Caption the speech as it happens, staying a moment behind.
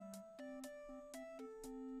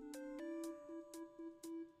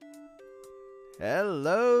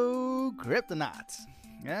Hello, Cryptonauts,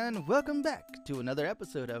 and welcome back to another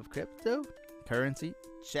episode of Cryptocurrency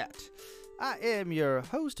Chat. I am your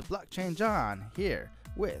host, Blockchain John, here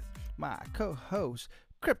with my co-host,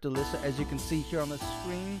 Cryptolissa, as you can see here on the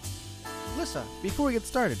screen. Lissa, before we get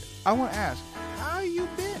started, I want to ask, how you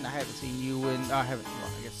been? I haven't seen you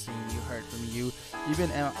seen you, heard from you. You've been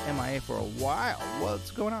MIA for a while. What's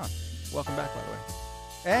going on? Welcome back, by the way.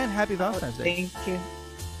 And happy Valentine's Day. Thank you.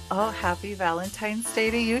 Oh, happy Valentine's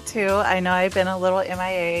Day to you too. I know I've been a little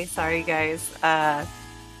MIA. Sorry, guys.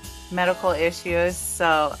 Medical issues.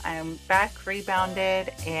 So I'm back,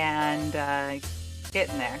 rebounded, and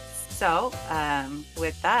getting there. So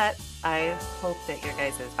with that, I hope that your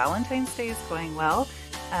guys' Valentine's Day is going well.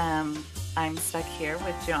 I'm stuck here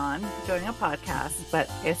with John doing a podcast,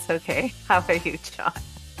 but it's okay. How are you, John?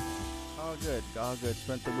 All good.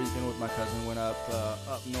 Spent the weekend with my cousin. Went up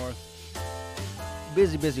north.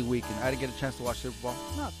 Busy weekend. I didn't get a chance to watch Super Bowl.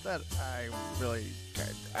 Not that I really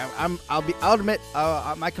cared. I'll admit,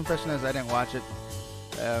 my confession is I didn't watch it.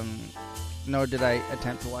 Nor did I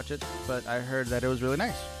attempt to watch it, but I heard that it was really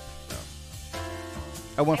nice. So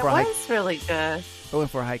I went for a hike. It was really good. I went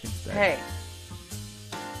for a hike instead.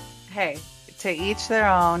 Hey, to each their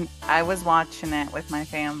own. I was watching it with my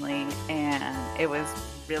family, and it was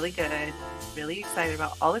really good. Really excited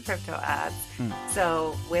about all the crypto ads.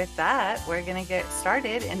 So with that, we're going to get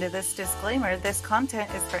started into this disclaimer. This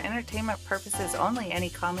content is for entertainment purposes only. Any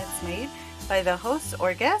comments made by the host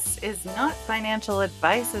or guest is not financial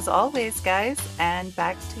advice, as always, guys. And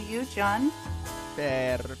back to you, John.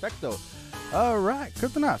 Perfecto. All right,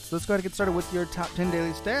 Cryptonauts, let's go ahead and get started with your top 10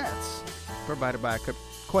 daily stats provided by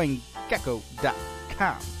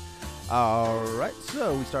CoinGecko.com. All right,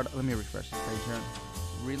 so we start. Let me refresh this page here and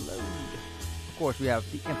reload. Of course, we have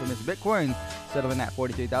the infamous Bitcoin settling at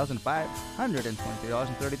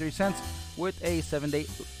 $43,523.33 with a 7-day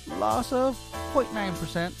loss of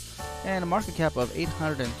 0.9% and a market cap of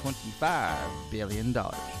 $825 billion.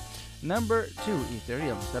 Number 2,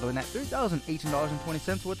 Ethereum settling at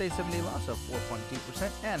 $3,018.20 with a 7-day loss of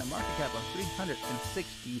 4.2% and a market cap of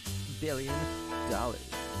 $360 billion.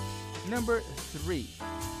 Number 3,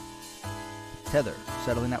 Tether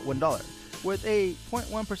settling at $1 with a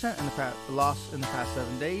 0.1% loss in the past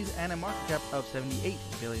 7 days and a market cap of $78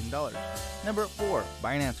 billion. Number 4,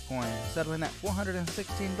 Binance Coin settling at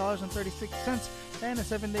 $416.36 and a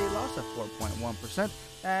 7-day loss of 4.1%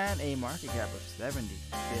 and a market cap of $70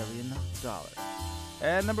 billion.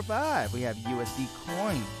 And number 5, we have USD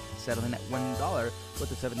Coin settling at $1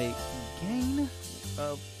 with a 7-day gain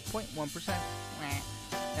of 0.1%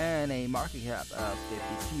 and a market cap of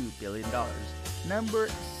 $52 billion. Number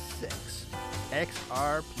 6,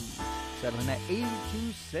 XRP settling at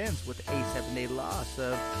 82 cents with a 7-day loss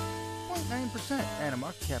of 0.9% and a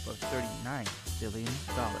market cap of $39 billion.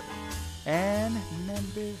 And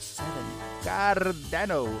number 7,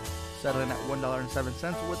 Cardano settling at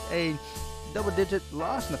 $1.07 with a double-digit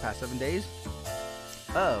loss in the past 7 days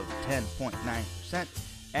of 10.9%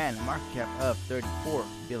 and a market cap of $34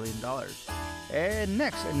 billion. And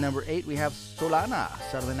next, at number 8, we have Solana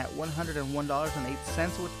settling at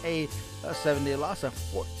 $101.08 with a 7-day loss of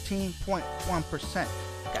 14.1%.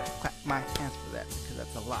 Gotta clap my hands for that because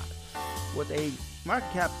that's a lot. With a market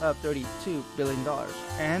cap of $32 billion.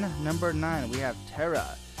 And number 9, we have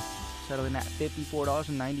Terra settling at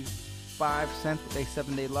 $54.95 with a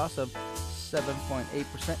 7-day loss of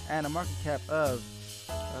 7.8% and a market cap of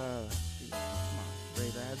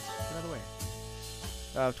brave ads, get out of the way.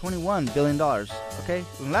 $21 billion. Okay,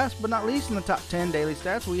 and last but not least, in the top 10 daily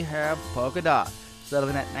stats, we have Polkadot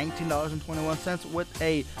settling at $19.21 with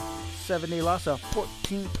a 7-day loss of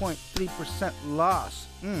 14.3% loss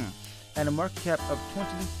and a market cap of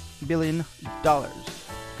 $20 billion.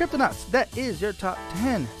 Cryptonauts, that is your top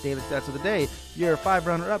 10 daily stats of the day. Your 5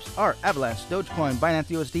 runner-ups are Avalanche, Dogecoin, Binance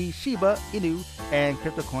USD, Shiba Inu, and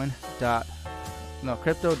Crypto.com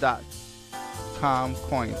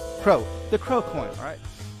coin. The Crow coin, alright?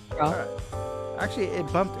 Alright. Actually, it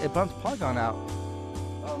bumped Polygon out.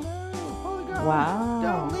 Oh no, Polygon! Wow.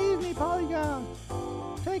 Don't leave me, Polygon!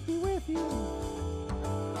 Take me with you!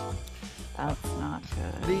 That's not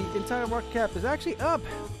good. The entire market cap is actually up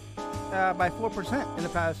by 4% in the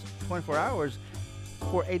past 24 hours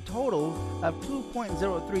for a total of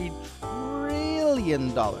 $2.03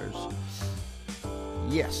 trillion.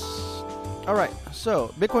 Yes. Alright,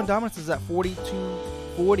 so Bitcoin dominance is at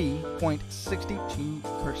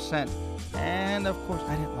 40.62%. And of course,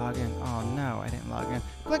 I didn't log in. Oh no, I didn't log in.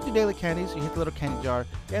 Collect your daily candies. You hit the little candy jar.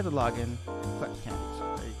 You have to log in. Collect the candies.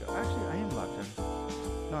 There you go. Actually, I am logged in.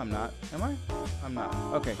 No, I'm not. Am I? I'm not.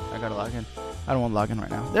 Okay, I gotta log in. I don't want to log in right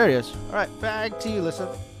now. There it is. All right, back to you,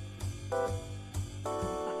 Lisa.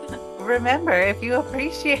 Remember, if you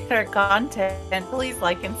appreciate our content, please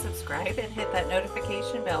like and subscribe and hit that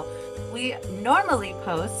notification bell. We normally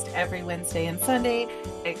post every Wednesday and Sunday,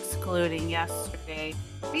 excluding yesterday,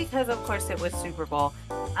 because of course it was Super Bowl,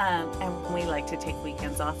 and we like to take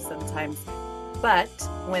weekends off sometimes. But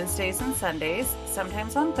Wednesdays and Sundays,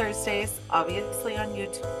 sometimes on Thursdays, obviously on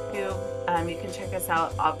YouTube. You can check us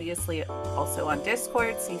out, obviously, also on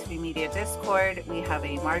Discord, C3 Media Discord. We have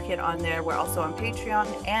a market on there. We're also on Patreon.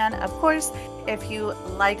 And of course, if you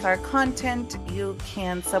like our content, you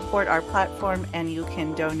can support our platform and you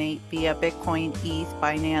can donate via Bitcoin, ETH,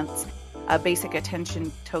 Binance, a basic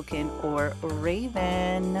attention token, or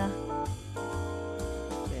Raven.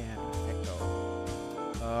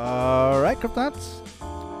 All right, Cryptonauts,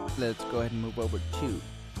 let's go ahead and move over to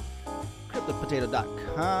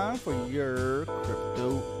CryptoPotato.com for your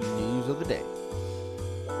crypto news of the day.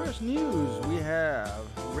 First news we have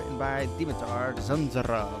written by Dimitar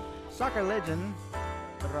Zanzarov. Soccer legend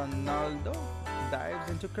Ronaldo dives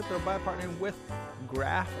into crypto by partnering with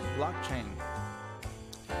Graph Blockchain.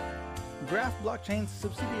 Graph Blockchain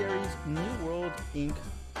subsidiaries New World Inc.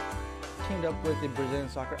 teamed up with the Brazilian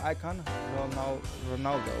soccer icon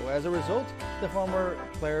Ronaldo. As a result, the former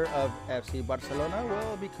player of FC Barcelona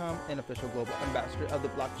will become an official global ambassador of the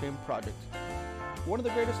blockchain project. One of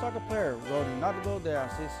the greatest soccer players, Ronaldo de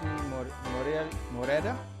Assis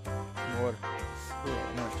Moreira,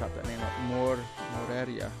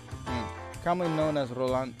 commonly known as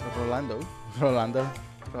Rolandino.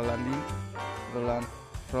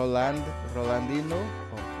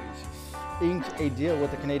 Inked a deal with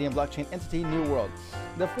the Canadian blockchain entity New World.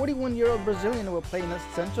 The 41-year-old Brazilian will play an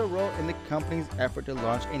essential role in the company's effort to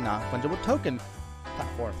launch a non-fungible token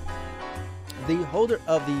platform. The holder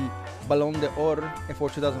of the Ballon d'Or for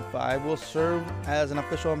 2005 will serve as an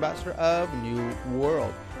official ambassador of New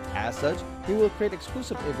World. As such, he will create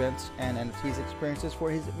exclusive events and NFTs experiences for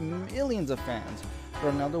his millions of fans.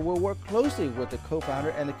 Ronaldo will work closely with the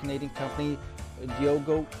co-founder and the Canadian company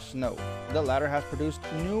Diogo Snow. The latter has produced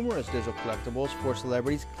numerous digital collectibles for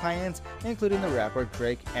celebrities' clients, including the rapper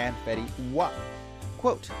Drake and Fetty Wap.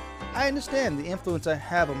 Quote, I understand the influence I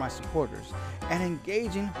have on my supporters, and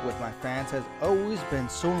engaging with my fans has always been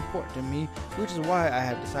so important to me, which is why I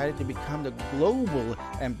have decided to become the global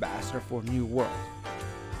ambassador for New World.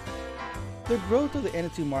 The growth of the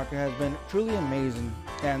NFT market has been truly amazing,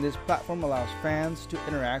 and this platform allows fans to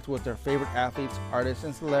interact with their favorite athletes, artists,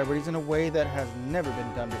 and celebrities in a way that has never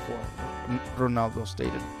been done before, Ronaldo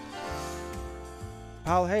stated.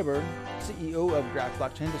 Paul Haber, CEO of Graph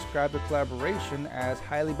Blockchain, described the collaboration as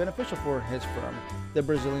highly beneficial for his firm. The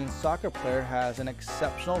Brazilian soccer player has an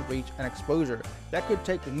exceptional reach and exposure that could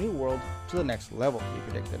take the New World to the next level, he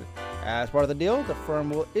predicted. As part of the deal, the firm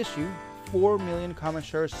will issue 4 million common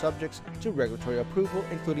shares subject to regulatory approval,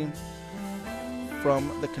 including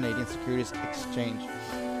from the Canadian Securities Exchange.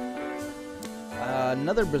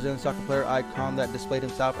 Another Brazilian soccer player icon that displayed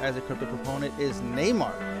himself as a crypto proponent is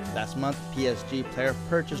Neymar. Last month, PSG player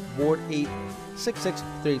purchased Bored Ape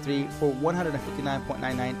 6633 for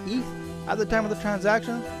 159.99 ETH. At the time of the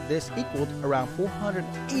transaction, this equaled around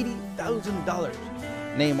 $480,000.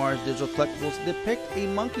 Neymar's digital collectibles depict a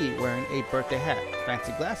monkey wearing a birthday hat,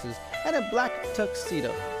 fancy glasses, and a black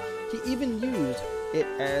tuxedo. He even used it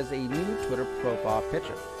as a new Twitter profile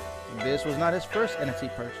picture. This was not his first NFT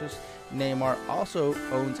purchase. Neymar also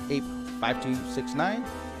owns Ape 5269,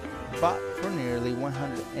 bought for nearly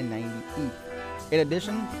 190 ETH. In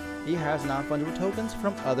addition, he has non-fungible tokens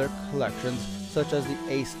from other collections, such as the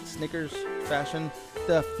Ace Snickers fashion,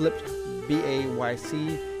 the Flipped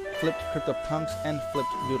BAYC, Flipped CryptoPunks, and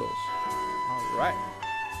Flipped Doodles. Alright,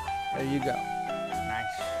 there you go.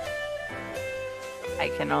 Nice. I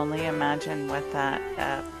can only imagine what that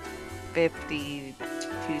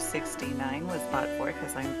 5269 was bought for,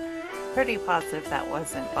 because I'm pretty positive that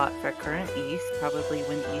wasn't bought for current ETH, probably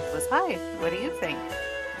when ETH was high. What do you think?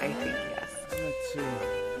 I think yes. Let's see.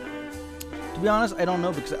 To be honest, I don't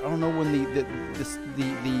know, because I don't know when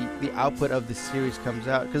the output of the series comes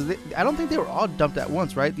out, because I don't think they were all dumped at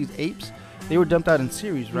once, right? These apes, they were dumped out in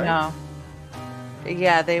series, right? No.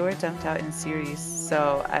 Yeah, they were dumped out in series,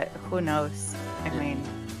 so who knows? I mean,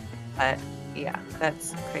 but yeah,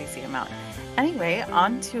 that's a crazy amount. Anyway,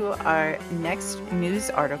 on to our next news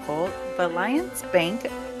article. Alliance Bank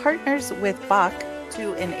partners with Bach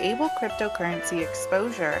to enable cryptocurrency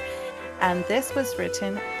exposure. And this was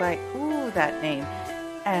written by, that name,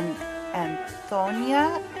 and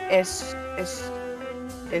Antonia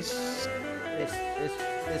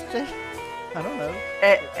I don't know.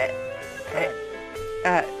 Eh, Go ahead.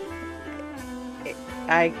 uh,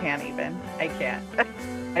 I can't even. I can't.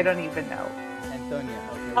 I don't even know. Antonia.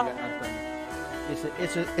 Okay, we Oh, got Antonia.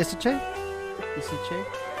 It's a Che? Is it Che?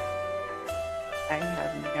 I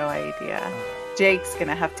have no idea. Oh. Jake's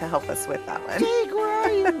gonna have to help us with that one. Jake, where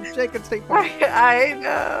are you? Jake and State Farm. I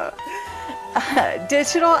know.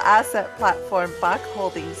 Digital asset platform Bach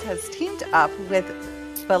Holdings has teamed up with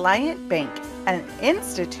Valiant Bank, an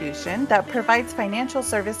institution that provides financial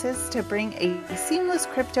services to bring a seamless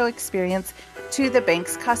crypto experience to the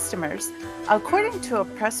bank's customers. According to a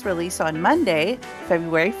press release on Monday,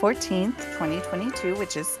 February 14th, 2022,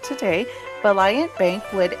 which is today, Valiant Bank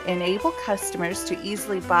would enable customers to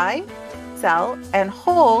easily buy, sell, and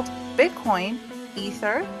hold Bitcoin,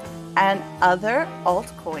 Ether, and other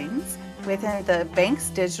altcoins within the bank's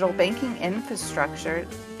digital banking infrastructure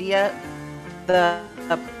via the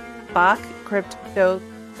Bach Crypto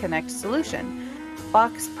Connect solution.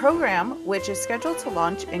 Bach's program, which is scheduled to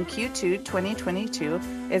launch in Q2 2022,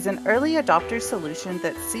 is an early adopter solution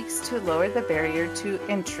that seeks to lower the barrier to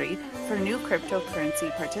entry for new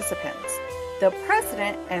cryptocurrency participants. The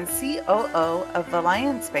president and COO of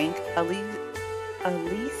Valiance Bank,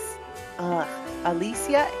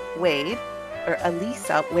 Alicia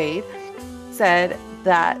Wade, said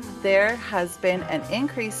that there has been an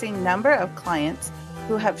increasing number of clients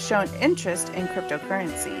who have shown interest in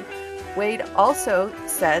cryptocurrency. Wade also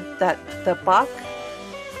said that the Bach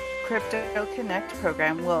Crypto Connect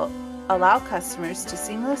program will allow customers to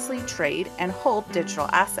seamlessly trade and hold digital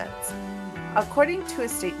assets. According to a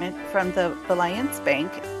statement from the Valiance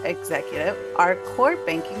Bank executive, our core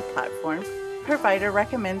banking platform provider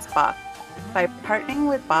recommends Bach. By partnering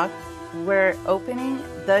with Bach, we're opening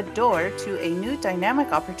the door to a new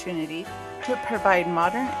dynamic opportunity to provide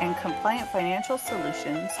modern and compliant financial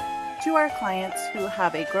solutions to our clients who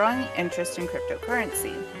have a growing interest in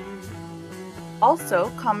cryptocurrency.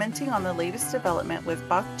 Also, commenting on the latest development with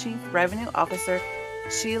Bach Chief Revenue Officer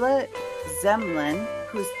Sheila Zemlin,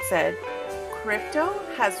 who said, "Crypto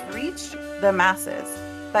has reached the masses,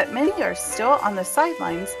 but many are still on the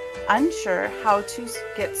sidelines, unsure how to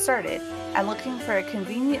get started, and looking for a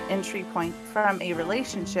convenient entry point from a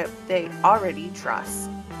relationship they already trust."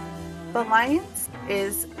 Valiance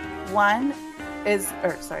is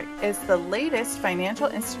the latest financial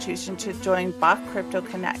institution to join Bach Crypto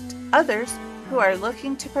Connect. Others who are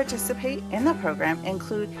looking to participate in the program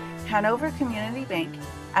include Hanover Community Bank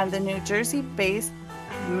and the New Jersey-based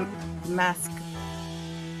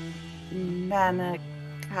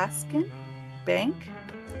Manakask Bank.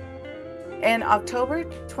 In October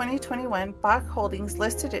 2021, Bach Holdings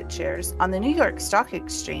listed its shares on the New York Stock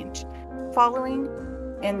Exchange, following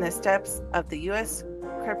in the steps of the U.S.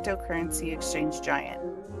 cryptocurrency exchange giant,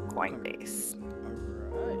 Coinbase.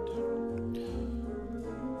 All right.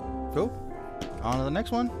 Cool. On to the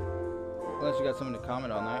next one. Unless you got something to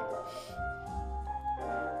comment on that.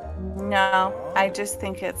 No, I just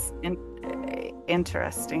think it's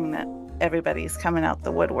interesting that everybody's coming out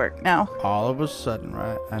the woodwork now. All of a sudden,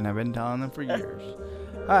 right? And I've been telling them for years.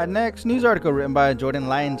 All right, next news article written by Jordan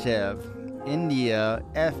Lionchev. India,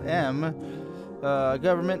 FM,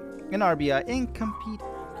 government, and RBI in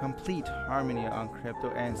complete harmony on crypto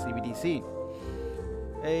and CBDC.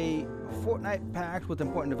 A fortnight packed with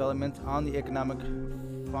important developments on the economic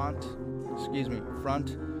front.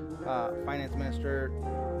 Finance Minister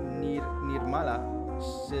Nirmala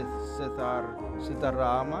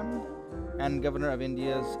Sitharaman and Governor of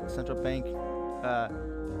India's Central Bank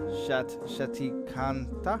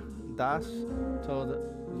Shatikanta Das told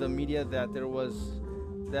the media that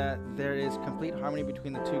there is complete harmony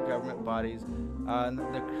between the two government bodies on the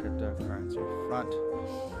cryptocurrency front.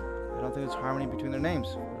 I don't think there's harmony between their names,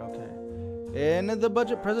 but okay. In the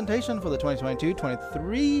budget presentation for the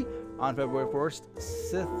 2022-23 on February 1st,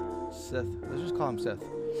 let's just call him Sith.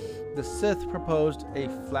 The Sith proposed a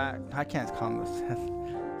flat, I can't call him the Sith.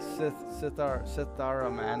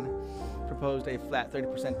 Sitharaman proposed a flat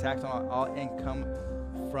 30% tax on all income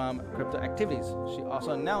from crypto activities. She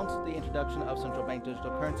also announced the introduction of central bank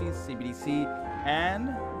digital currencies, CBDC, and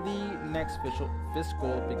the next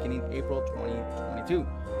fiscal beginning April 2022.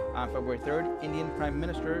 On February 3rd, Indian Prime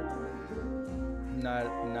Minister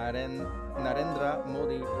Narendra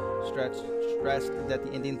Modi stressed that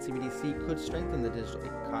the Indian CBDC could strengthen the digital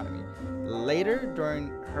economy. Later,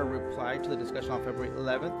 during her reply to the discussion on February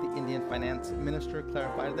 11th, the Indian Finance Minister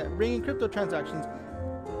clarified that bringing crypto transactions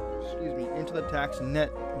into the tax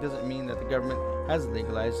net doesn't mean that the government has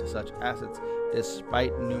legalized such assets,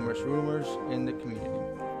 despite numerous rumors in the community.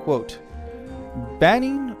 Quote,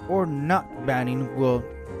 "Banning or not banning will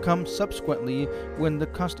come subsequently when the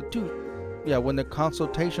when the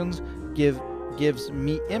consultations gives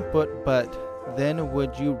me input, but then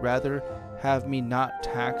would you rather have me not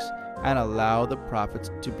tax and allow the profits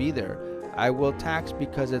to be there? I will tax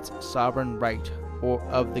because it's sovereign right or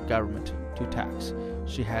of the government to tax,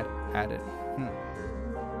 she had added.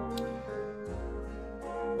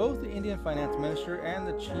 Both the Indian finance minister and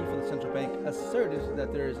the chief of the central bank asserted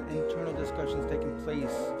that there is internal discussions taking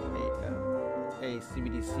place a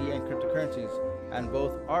CBDC and cryptocurrencies, and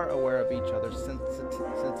both are aware of each other's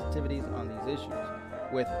sensitivities on these issues,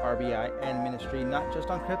 with RBI and ministry not just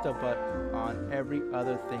on crypto but on every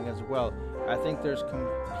other thing as well. I think there's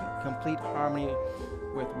complete harmony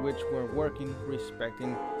with which we're working,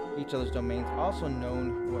 respecting each other's domains, also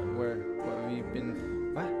known what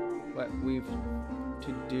we've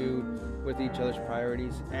to do with each other's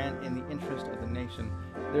priorities and in the interest of the nation.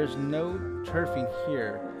 There's no turfing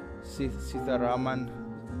here, Sitharaman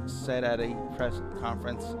said at a press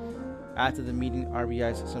conference after the meeting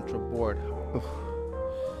RBI's central board.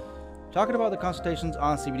 Talking about the consultations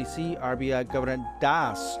on CBDC, RBI Governor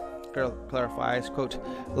Das clarifies, quote,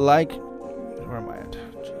 like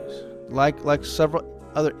several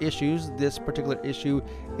other issues, this particular issue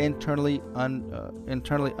internally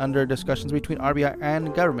under discussions between RBI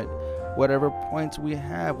and government. Whatever points we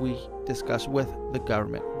have, we discuss with the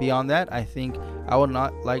government. Beyond that, I think I would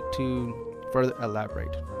not like to further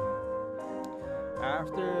elaborate.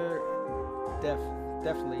 After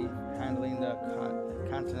deftly handling the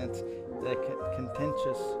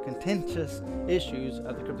contentious issues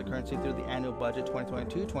of the cryptocurrency through the annual budget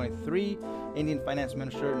 2022-23, Indian Finance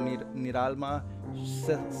Minister Nirmala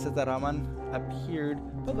Sitharaman appeared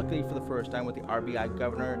publicly for the first time with the RBI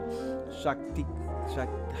Governor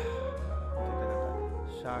Shaktikanta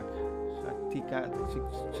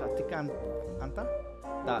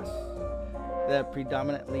Das, the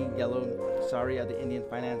predominantly yellow sari of the Indian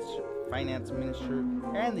finance minister,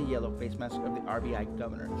 and the yellow face mask of the RBI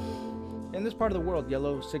governor. In this part of the world,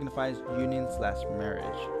 yellow signifies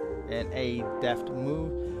union/marriage. In a deft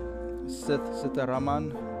move,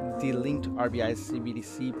 Sitharaman delinked RBI's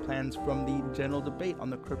CBDC plans from the general debate on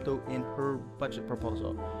the crypto in her budget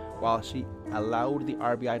proposal. While she allowed the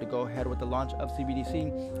RBI to go ahead with the launch of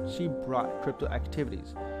CBDC, she brought crypto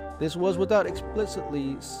activities. This was without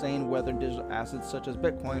explicitly saying whether digital assets such as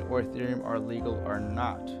Bitcoin or Ethereum are legal or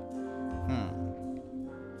not.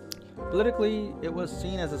 Politically, it was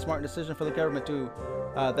seen as a smart decision for the government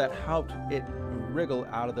that helped it wriggle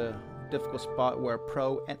out of the difficult spot where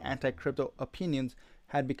pro and anti-crypto opinions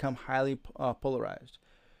had become highly polarized.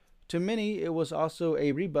 To many, it was also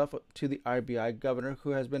a rebuff to the RBI governor,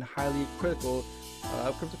 who has been highly critical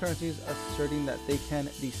of cryptocurrencies, asserting that they can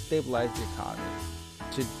destabilize the economy.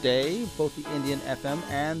 Today, both the Indian FM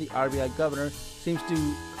and the RBI governor seems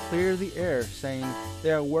to clear the air, saying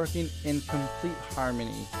they are working in complete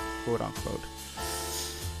harmony, quote unquote.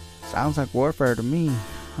 Sounds like warfare to me.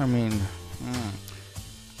 I mean,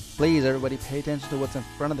 please, everybody, pay attention to what's in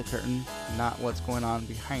front of the curtain, not what's going on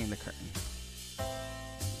behind the curtain.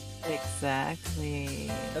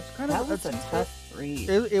 Exactly. That was a tough read.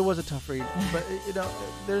 It was a tough read, but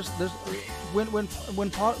there's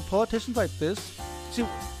when politicians like this, see,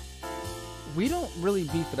 we don't really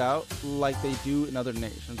beef it out like they do in other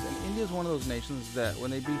nations. And India is one of those nations that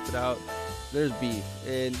when they beef it out, there's beef.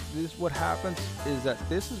 And what happens is that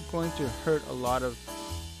this is going to hurt a lot of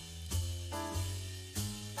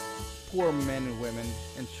poor men and women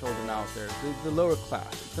and children out there, the lower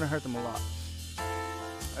class. It's going to hurt them a lot.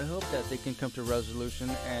 I hope that they can come to a resolution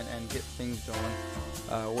and get things going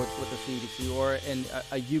with the CBDC or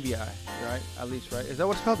a UBI, right? At least, right? Is that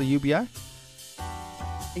what it's called, the UBI?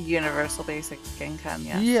 Universal Basic Income,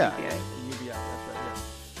 yeah. Yeah, UBI, that's right,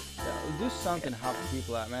 yeah. Do something to help the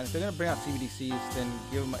people out, man. If they're going to bring out CBDCs, then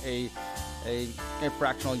give them a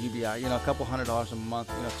fractional UBI, a couple $100 a month,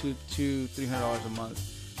 $200-$300 a month.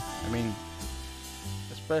 I mean,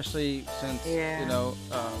 especially since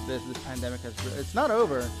this pandemic it's not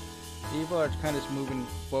over. People are kind of just moving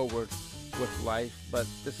forward with life, but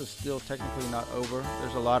this is still technically not over.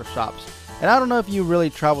 There's a lot of shops, and I don't know if you really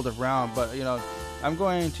traveled around, but I'm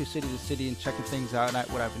going to city and checking things out, and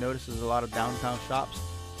what I've noticed is a lot of downtown shops,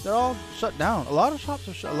 they're all shut down. A lot of shops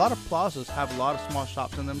are a lot of plazas have a lot of small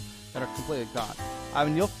shops in them that are completely gone. I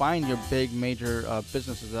mean, you'll find your big major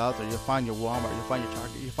businesses out there. You'll find your Walmart, you'll find your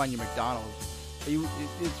Target, you'll find your McDonald's.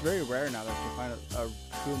 It's very rare now that you find a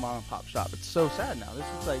true mom and pop shop. It's so sad now.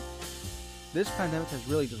 This pandemic has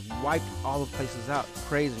really just wiped all the places out.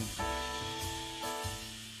 Crazy.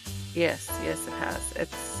 Yes, it has.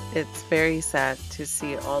 It's very sad to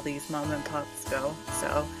see all these mom and pops go.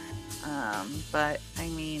 So, but I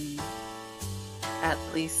mean, at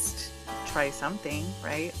least try something,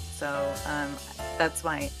 right? So that's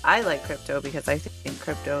why I like crypto, because I think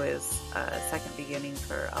crypto is a second beginning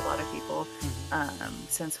for a lot of people,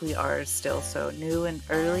 since we are still so new and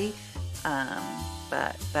early.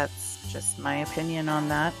 But that's just my opinion on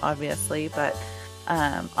that, obviously. But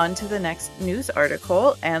on to the next news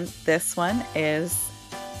article, and this one is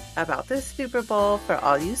about the Super Bowl. For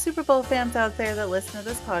all you Super Bowl fans out there that listen to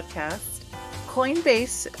this podcast,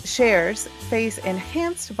 Coinbase shares face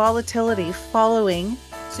enhanced volatility following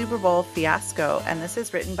Super Bowl fiasco. And this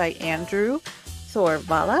is written by Andrew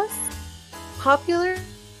Thorvalas. Popular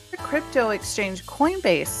crypto exchange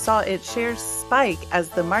Coinbase saw its shares spike as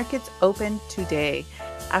the markets opened today,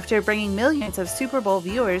 after bringing millions of Super Bowl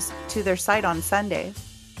viewers to their site on Sunday.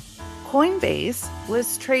 Coinbase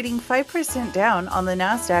was trading 5% down on the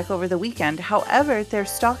Nasdaq over the weekend. However, their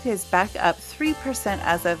stock is back up 3%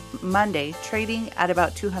 as of Monday, trading at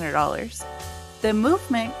about $200. The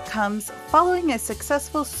movement comes following a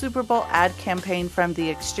successful Super Bowl ad campaign from the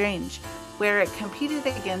exchange, where it competed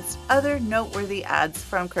against other noteworthy ads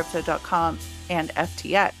from Crypto.com and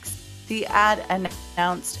FTX. The ad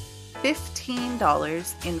announced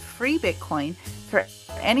 $15 in free Bitcoin for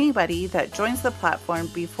anybody that joins the platform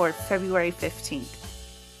before February 15th.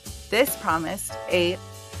 This promised a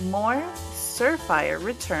more surefire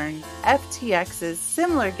return FTX's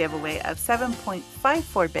similar giveaway of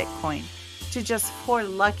 7.54 Bitcoin to just 4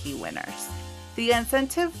 lucky winners. The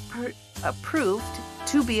incentive proved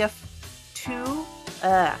too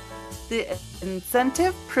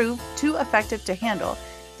effective to handle.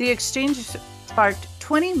 The exchange sparked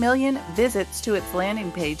 20 million visits to its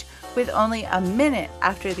landing page with only a minute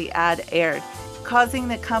after the ad aired, causing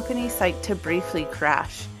the company site to briefly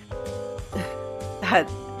crash.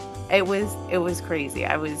 It was crazy.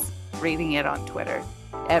 I was reading it on Twitter.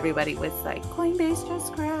 Everybody was like, Coinbase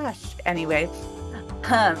just crashed. Anyway,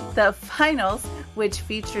 the finals, which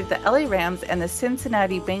featured the LA Rams and the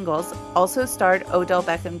Cincinnati Bengals, also starred Odell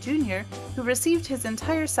Beckham Jr., who received his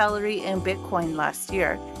entire salary in Bitcoin last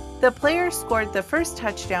year. The player scored the first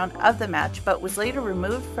touchdown of the match, but was later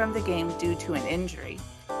removed from the game due to an injury.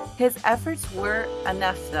 His efforts were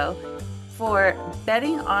enough, though, for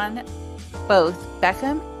betting on both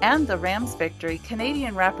Beckham and the Rams' victory.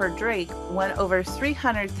 Canadian rapper Drake won over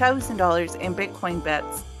 $300,000 in Bitcoin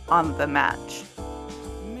bets on the match.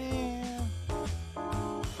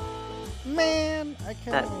 Man, I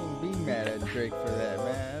can't even be mad at Drake for that,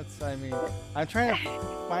 man. I'm trying to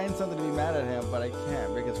find something to be mad at him, but I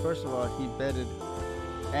can't, because first of all, he betted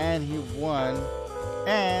and he won,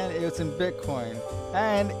 and it's in Bitcoin,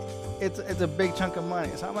 and it's a big chunk of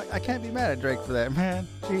money. So I'm like, I can't be mad at Drake for that, man.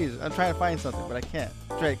 Jeez, I'm trying to find something, but I can't.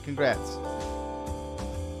 Drake, congrats.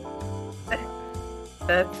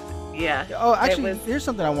 Yeah. Oh, actually, here's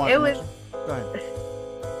something I want to mention. Go ahead.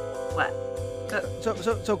 What?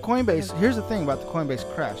 So Coinbase, here's the thing about the Coinbase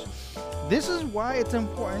crash. This is why it's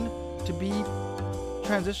important to be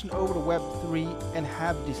transitioned over to Web3 and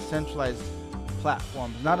have decentralized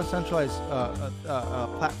platforms, not a centralized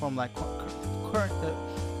platform like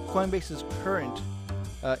Coinbase's current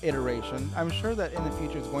iteration. I'm sure that in the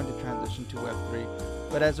future it's going to transition to Web3,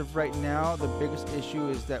 but as of right now, the biggest issue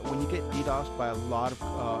is that when you get DDoSed by a lot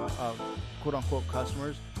of quote-unquote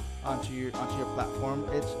customers onto your platform,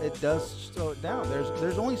 it does slow it down.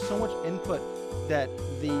 There's only so much input that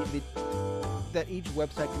that each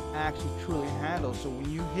website can actually truly handle. So when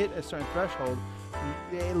you hit a certain threshold,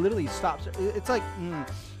 it literally stops. It's like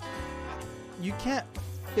you can't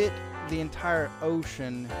fit the entire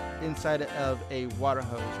ocean inside of a water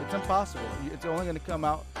hose. It's impossible. It's only going to come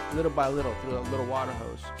out little by little through a little water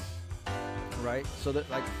hose, right? So that,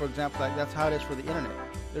 like, for example, like that's how it is for the internet.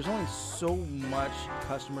 There's only so much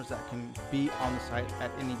customers that can be on the site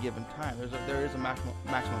at any given time. There is a maximum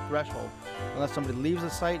threshold. Unless somebody leaves the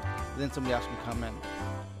site, then somebody else can come in.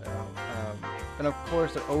 And of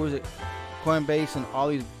course, they're always Coinbase and all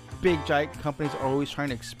these big giant companies are always trying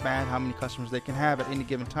to expand how many customers they can have at any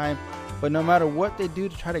given time. But no matter what they do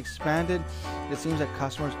to try to expand it, it seems that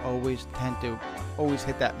customers always tend to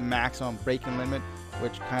hit that maximum break-in limit,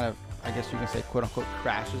 which kind of, I guess you can say, quote unquote,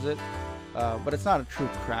 crashes it. But it's not a true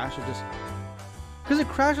crash. It just, because it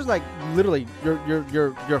crashes like literally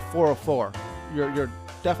you're 404. You're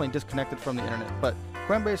definitely disconnected from the internet. But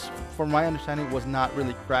Coinbase, from my understanding, was not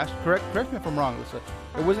really crashed. Correct me if I'm wrong, Lisa.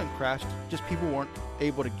 It wasn't crashed. Just people weren't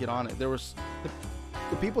able to get on it. There was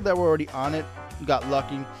the people that were already on it got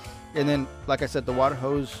lucky, and then, like I said, the water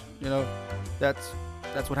hose. That's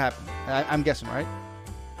what happened. I'm guessing, right?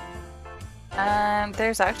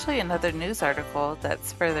 There's actually another news article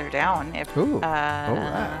that's further down. If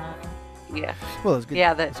wow. Yeah. Well, it's good.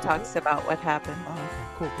 Yeah, that talks about what happened. Oh,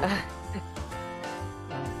 okay. Cool.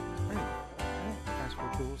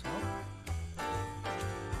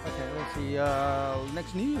 See,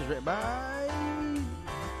 next news written by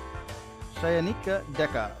Sayanika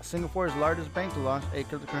Deka, Singapore's largest bank, to launch a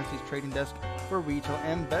cryptocurrencies trading desk for retail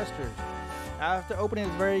investors. After opening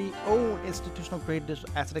its very own institutional-grade digital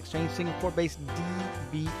asset exchange, Singapore-based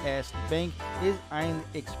DBS Bank is eyeing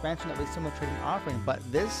the expansion of a similar trading offering, but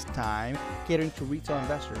this time catering to retail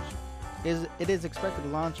investors. It is expected to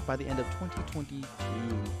launch by the end of 2022.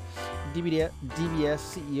 DBS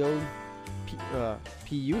CEO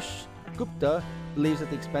Piyush Gupta believes that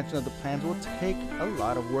the expansion of the plans will take a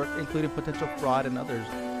lot of work, including potential fraud and others.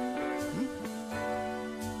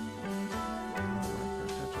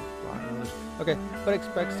 Okay, but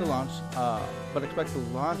expects the launch of the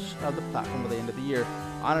platform by the end of the year.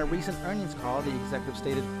 On a recent earnings call, the executive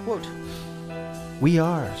stated, quote, "We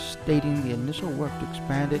are stating the initial work to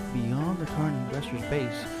expand it beyond the current investors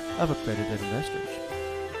base of accredited investors.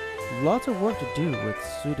 Lots of work to do with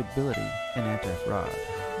suitability and anti-fraud.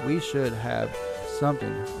 We should have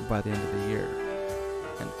something by the end of the year."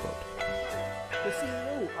 End quote. The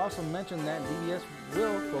CEO also mentioned that DBS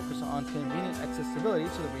will focus on convenient accessibility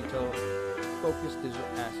to the retail-focused digital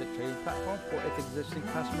asset trading platform for its existing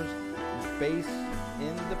customers base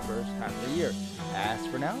in the first half of the year. As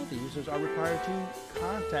for now, the users are required to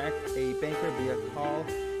contact a banker via call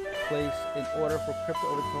place in order for crypto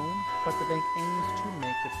over the phone, but the bank aims to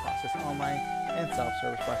make the process online and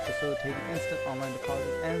self-service by facilitating instant online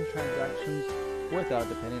deposits and transactions without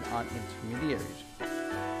depending on intermediaries.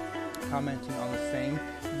 Commenting on the same,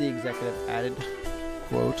 the executive added,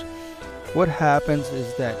 quote, "What happens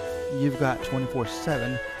is that you've got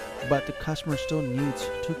 24/7, but the customer still needs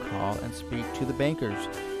to call and speak to the bankers.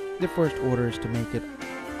 The first order is to make it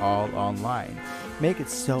all online, make it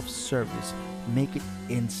self-service, make it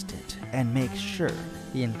instant, and make sure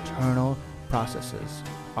the internal processes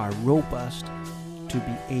are robust to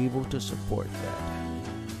be able to support that."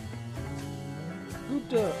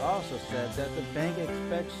 Gupta also said that the bank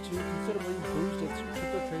expects to considerably boost its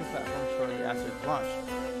crypto trading platform shortly after its launch.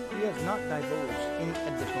 He has not divulged any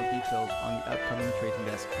additional details on the upcoming trading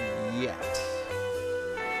desk yet.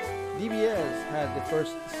 DBS had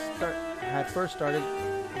first started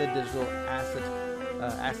the digital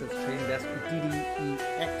assets trading desk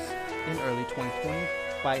DDEX in early 2020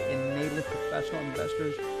 by enabling professional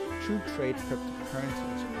investors to trade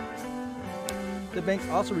cryptocurrencies. The bank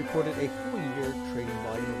also recorded a full-year trading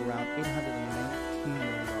volume of around $819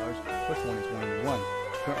 million for 2021.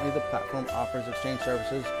 Currently, the platform offers exchange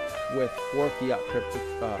services with four fiat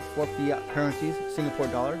currencies: Singapore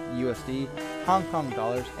dollar, USD, Hong Kong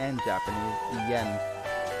dollars, and Japanese yen.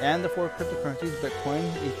 And the four cryptocurrencies: Bitcoin,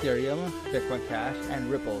 Ethereum, Bitcoin Cash,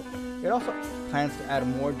 and Ripple. It also plans to add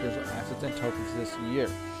more digital assets and tokens this year.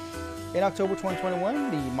 In October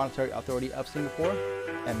 2021, the Monetary Authority of Singapore,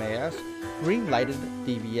 MAS, green-lighted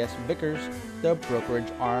DBS Vickers, the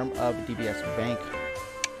brokerage arm of DBS Bank.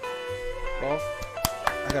 Well,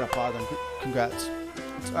 I gotta applaud them. Congrats.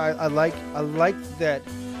 I like that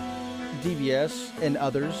DBS and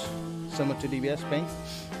others similar to DBS Bank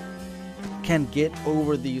can get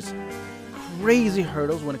over these crazy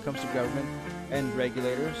hurdles when it comes to government and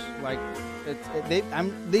regulators. Like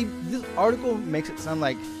this article makes it sound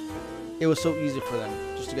like it was so easy for them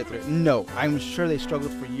just to get through it. No, I'm sure they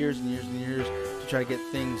struggled for years and years and years to try to get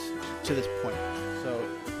things to this point. So,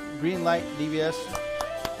 green light, DBS.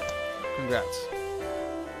 Congrats.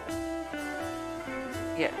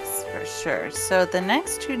 Yes, for sure. So the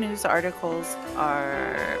next two news articles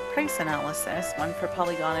are price analysis, one for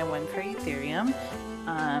Polygon and one for Ethereum.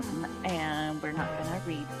 And we're not going to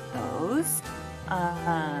read those.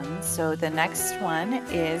 So the next one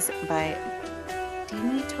is by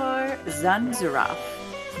Dimitar Zanzurov.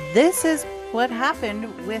 This is what happened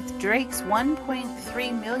with Drake's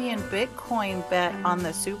 1.3 million Bitcoin bet on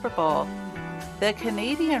the Super Bowl. The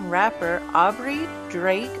Canadian rapper Aubrey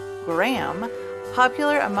Drake Graham,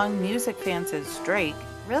 popular among music fans as Drake,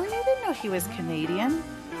 really? I didn't know he was Canadian.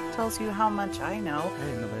 Tells you how much I know.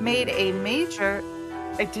 Made a major.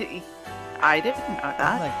 I didn't know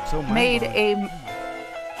that. Like, so made a.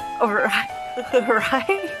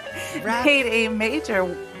 Right? Made a major.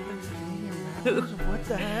 What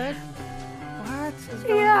the heck? What is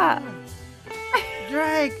going on?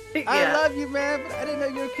 Drake, I love you, man, but I didn't know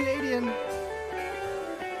you were Canadian.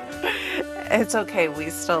 It's okay, we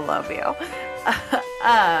still love you.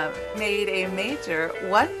 Made a major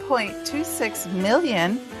 $1.26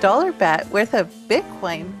 million bet worth of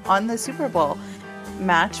Bitcoin on the Super Bowl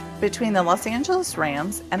match between the Los Angeles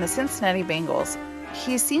Rams and the Cincinnati Bengals.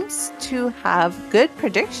 He seems to have good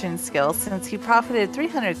prediction skills since he profited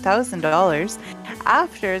 $300,000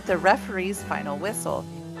 after the referee's final whistle.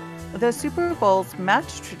 The Super Bowl's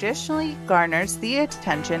match traditionally garners the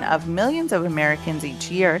attention of millions of Americans each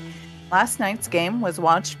year. Last night's game was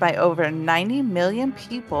watched by over 90 million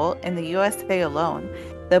people in the USA alone.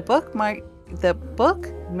 The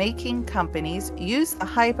bookmaking companies use the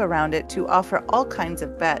hype around it to offer all kinds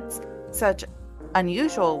of bets. Such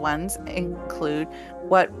unusual ones include: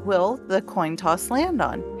 what will the coin toss land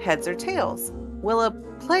on, heads or tails? Will a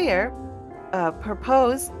player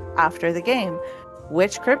propose after the game?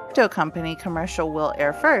 Which crypto company commercial will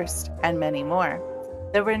air first? And many more.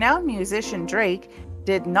 The renowned musician Drake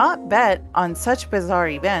did not bet on such bizarre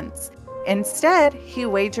events. Instead, he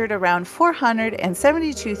wagered around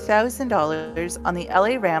 $472,000 on the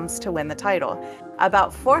LA Rams to win the title,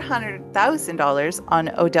 about $400,000 on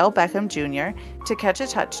Odell Beckham Jr. to catch a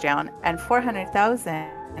touchdown, and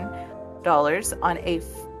 $400,000 on a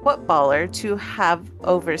footballer to have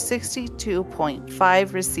over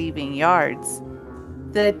 62.5 receiving yards.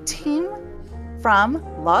 The team from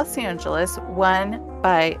Los Angeles won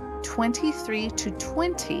by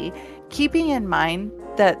 23-20, keeping in mind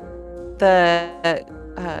that the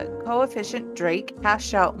coefficient Drake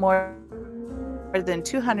cashed out more than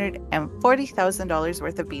 $240,000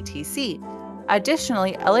 worth of BTC.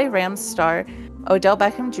 Additionally, LA Rams star Odell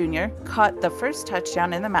Beckham Jr. caught the first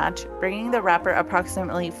touchdown in the match, bringing the rapper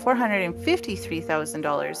approximately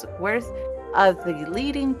 $453,000 worth of the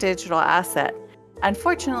leading digital asset.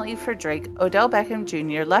 Unfortunately for Drake, Odell Beckham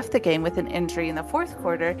Jr. left the game with an injury in the fourth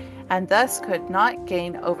quarter and thus could not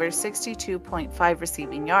gain over 62.5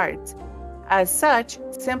 receiving yards. As such,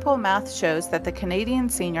 simple math shows that the Canadian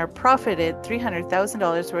singer profited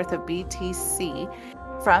 $300,000 worth of BTC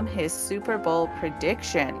from his Super Bowl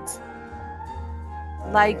predictions.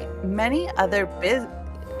 Like many other Go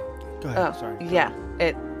ahead, sorry. Yeah,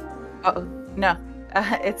 it's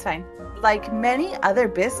fine. Like many other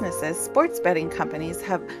businesses, sports betting companies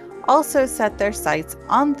have also set their sights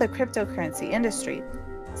on the cryptocurrency industry.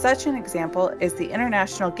 Such an example is the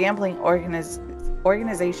International Gambling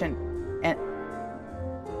Organization,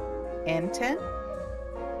 INTEN.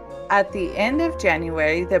 At the end of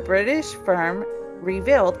January, the British firm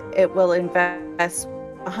revealed it will invest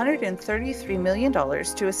 $133 million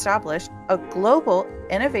to establish a global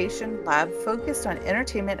innovation lab focused on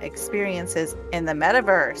entertainment experiences in the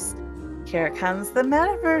metaverse. Here comes the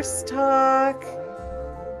metaverse talk.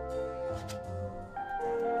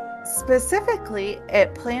 Specifically,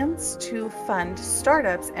 it plans to fund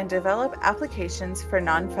startups and develop applications for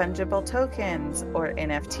non-fungible tokens, or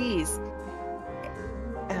NFTs.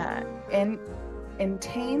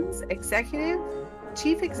 Entain's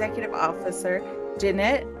Chief Executive Officer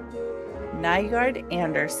Jeanette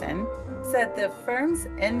Nygaard-Anderson said the firm's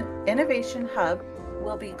innovation hub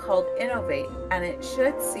will be called Innovate, and it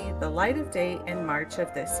should see the light of day in March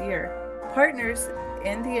of this year. Partners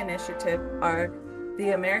in the initiative are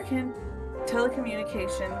the American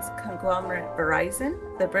telecommunications conglomerate Verizon,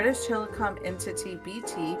 the British telecom entity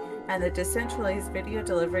BT, and the decentralized video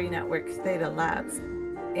delivery network Theta Labs.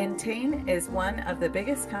 Entain is one of the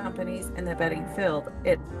biggest companies in the betting field.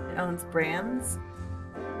 It owns brands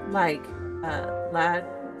like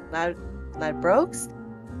Ladbrokes,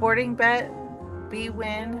 Sporting Bet,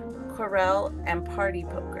 bwin, Corel, and Party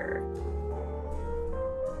Poker.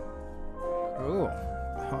 Cool.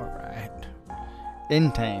 All right.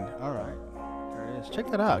 Entain. All right. There it is. Check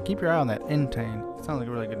that out. Keep your eye on that. Entain. Sounds like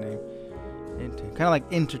a really good name. Entain. Kind of like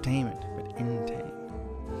entertainment, but Entain.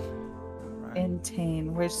 Right.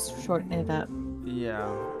 Entain. We're shortening it up. Yeah.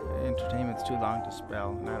 Entertainment's too long to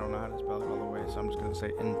spell, and I don't know how to spell it all the way, so I'm just going to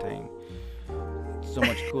say Entain. So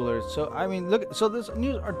much cooler. So, I mean, look. So this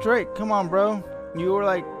news, Drake, come on, bro. You were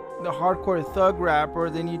like the hardcore thug rapper,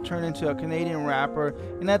 then you turn into a Canadian rapper,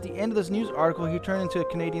 and at the end of this news article, he turned into a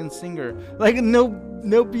Canadian singer. Like, no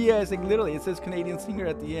BS. Like, literally, it says Canadian singer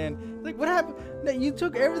at the end. Like, what happened? You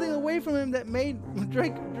took everything away from him that made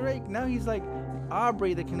Drake. Now he's like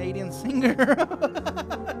Aubrey, the Canadian singer.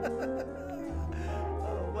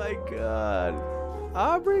 Oh my God,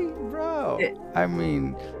 Aubrey, bro.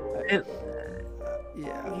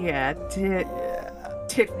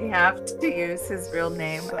 Did we have to use his real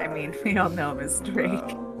name? I mean, we all know him as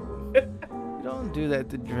Drake. You don't do that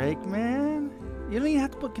to Drake, man. You don't even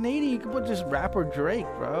have to put Canadian. You can put just rapper Drake,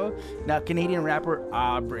 bro. Now, Canadian rapper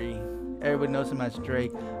Aubrey. Everybody knows him as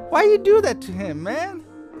Drake. Why you do that to him, man?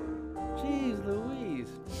 Jeez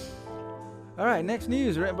Louise. All right, next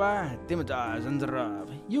news written by Dimitar Zandarov.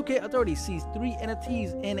 UK authorities seized 3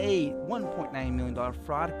 NFTs in a $1.9 million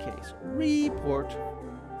fraud case. Report.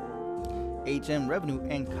 HM Revenue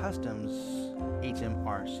and Customs,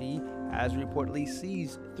 HMRC, has reportedly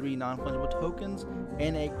seized 3 non-fungible tokens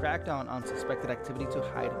in a crackdown on suspected activity to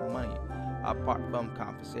hide money. Apart from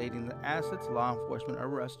confiscating the assets, law enforcement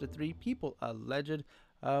arrested 3 people alleged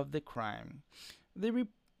of the crime. The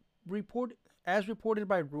report, as reported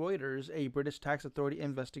by Reuters, a British tax authority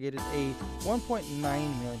investigated a $1.9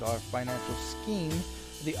 million financial scheme.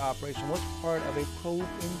 The operation was part of a probe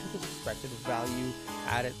into the suspected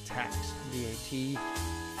value-added tax (VAT)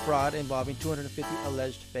 fraud involving 250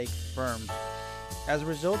 alleged fake firms. As a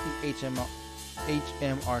result, the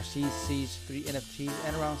HMRC seized 3 NFTs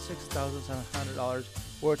and around $6,700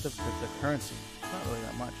 worth of cryptocurrency. Not really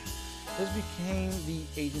that much. This became the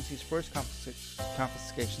agency's first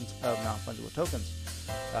confiscations of non-fungible tokens.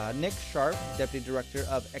 Nick Sharp, Deputy Director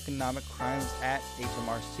of Economic Crimes at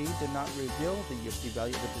HMRC, did not reveal the USD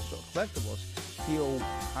value of the digital collectibles. He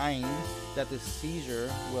opined that the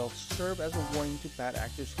seizure will serve as a warning to bad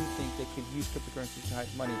actors who think they could use cryptocurrency to hide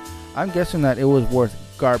money. I'm guessing that it was worth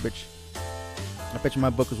garbage. I bet you my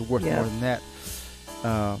book was worth more than that.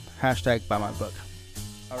 Hashtag buy my book.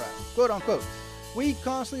 All right, quote unquote. We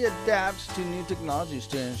constantly adapt to new technologies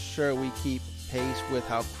to ensure we keep pace with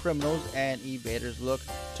how criminals and evaders look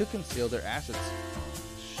to conceal their assets.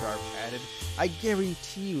 Sharp added, I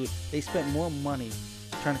guarantee you they spent more money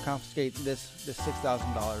trying to confiscate this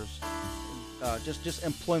 $6,000 just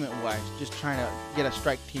employment-wise, just trying to get a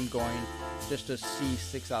strike team going just to see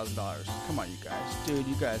 $6,000. Come on, you guys. Dude,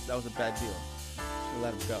 you guys, that was a bad deal. So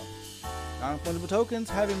let them go. Non-fungible tokens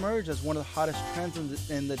have emerged as one of the hottest trends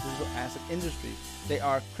in the digital asset industry. They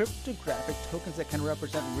are cryptographic tokens that can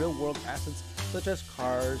represent real-world assets such as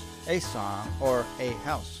cars, a song, or a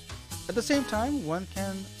house. At the same time, one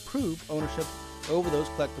can prove ownership over those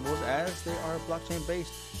collectibles as they are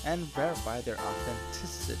blockchain-based and verify their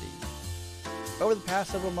authenticity. Over the past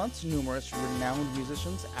several months, numerous renowned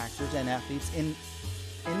musicians, actors, and athletes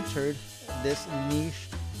entered this niche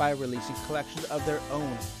by releasing collections of their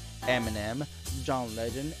own. Eminem, John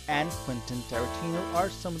Legend, and Quentin Tarantino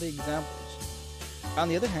are some of the examples. On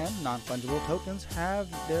the other hand, non-fungible tokens have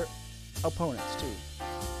their opponents too.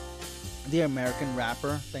 The American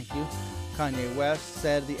rapper, Kanye West,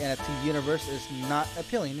 said the NFT universe is not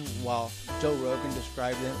appealing, while Joe Rogan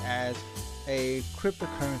described them as a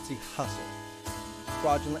cryptocurrency hustle.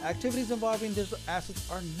 Fraudulent activities involving digital assets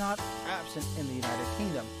are not absent in the United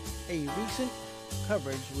Kingdom. A recent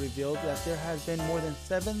coverage revealed that there has been more than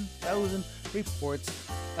 7,000 reports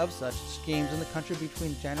of such schemes in the country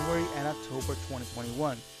between January and October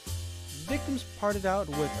 2021. Victims parted out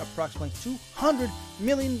with approximately $200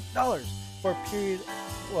 million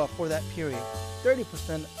for that period,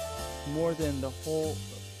 30% more than the whole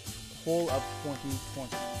of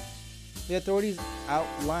 2020. The authorities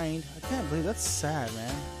outlined, I can't believe that's sad,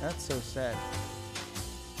 man. That's so sad.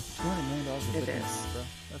 $200 million for victims, bro.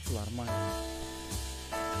 That's a lot of money.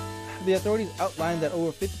 The authorities outlined that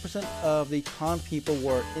over 50% of the con people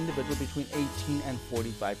were individuals between 18 and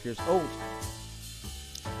 45 years old.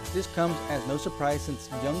 This comes as no surprise since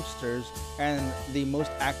youngsters and the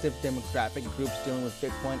most active demographic groups dealing with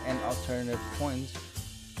Bitcoin and alternative coins.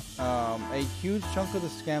 A huge chunk of the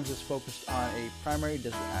scams is focused on a primary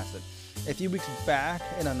digital asset. A few weeks back,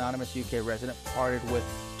 an anonymous UK resident parted with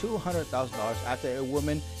 $200,000 after a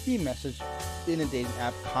woman he messaged in a dating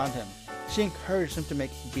app conned him. She encouraged him to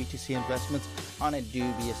make BTC investments on a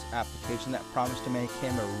dubious application that promised to make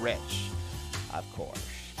him rich, of course.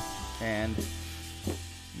 And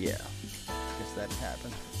yeah, I guess that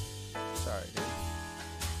happened. Sorry, dude.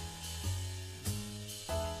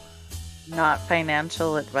 Not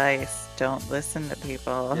financial advice. Don't listen to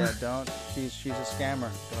people. Yeah, don't. She's a scammer.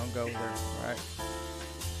 Don't go with her. All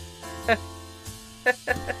right.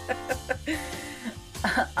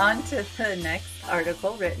 On to the next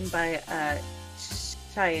article written by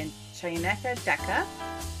Chayineka Deka,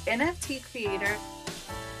 NFT creator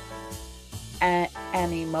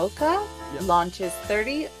Animoca launches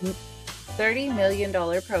 $30 million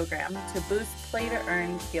program to boost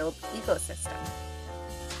play-to-earn guild ecosystem.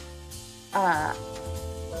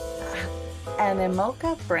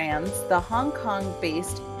 Animoca brands, the Hong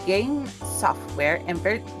Kong-based game software and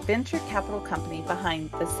venture capital company behind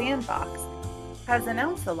The Sandbox, has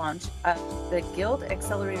announced the launch of the Guild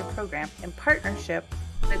Accelerator program in partnership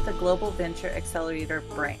with the Global Venture Accelerator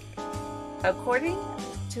Bank. According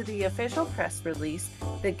to the official press release,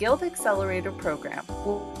 the Guild Accelerator program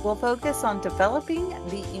will focus on developing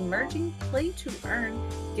the emerging play-to-earn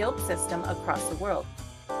guild system across the world.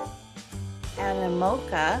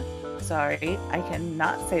 Animoca, sorry, I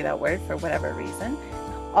cannot say that word for whatever reason,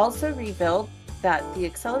 also revealed that the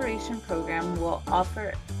acceleration program will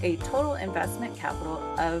offer a total investment capital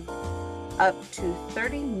of up to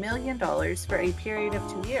 $30 million for a period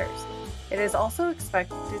of 2 years. It is also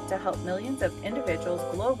expected to help millions of individuals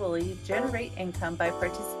globally generate income by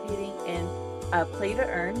participating in Play to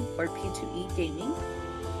Earn, or P2E gaming,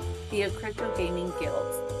 via crypto gaming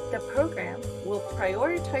guilds. The program will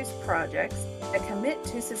prioritize projects that commit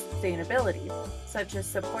to sustainability, such as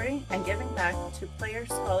supporting and giving back to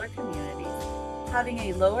player-scholar communities, having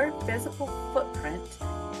a lower physical footprint,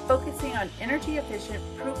 focusing on energy-efficient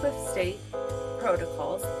proof-of-stake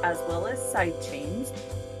protocols as well as sidechains.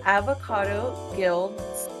 Avocado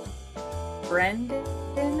Guild's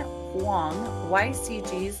Brendan Huang,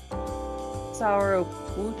 YCG's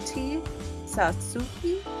Sarabuti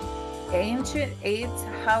Sasuke, Ancient Aid's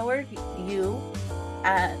Howard Yu,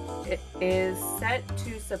 and it is set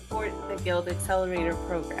to support the Guild Accelerator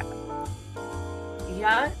program.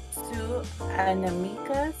 Yatsu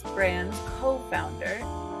Anamika's brand's co-founder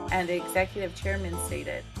and executive chairman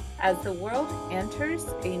stated, "As the world enters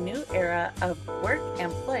a new era of work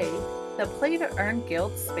and play, the Play to Earn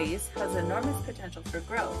guild space has enormous potential for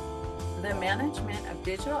growth. The management of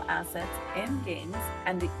digital assets in games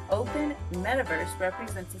and the open metaverse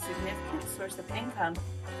represents a significant source of income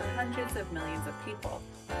for hundreds of millions of people."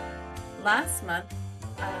 Last month,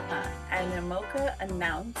 Animoca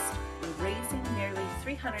announced raising nearly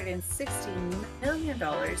 $360 million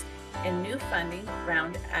in new funding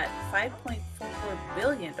round at $5.44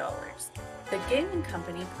 billion. The gaming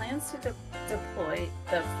company plans to deploy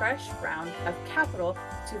the fresh round of capital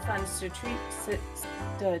to fund strategic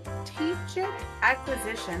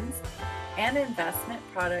acquisitions and investment,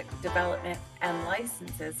 product development, and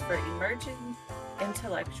licenses for emerging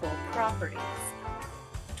intellectual properties.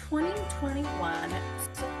 2021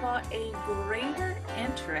 saw a greater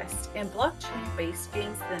interest in blockchain-based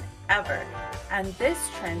games than ever, and this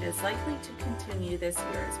trend is likely to continue this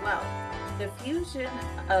year as well. The fusion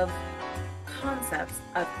of concepts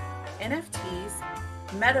of NFTs,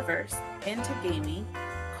 metaverse into gaming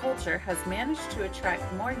culture has managed to attract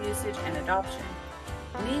more usage and adoption.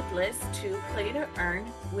 Needless to Play to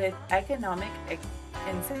Earn with economic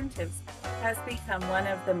incentives has become one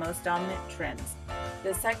of the most dominant trends.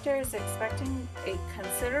 The sector is expecting a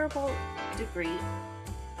considerable degree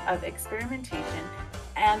of experimentation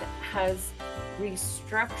and has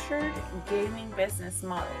restructured gaming business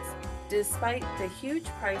models. Despite the huge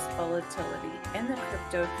price volatility in the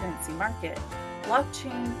cryptocurrency market,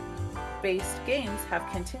 blockchain-based games have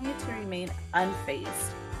continued to remain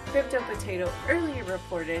unfazed. Crypto Potato earlier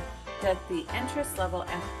reported that the interest level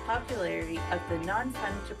and popularity of the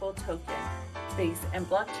non-fungible token-based and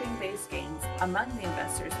blockchain-based games among the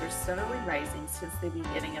investors were steadily rising since the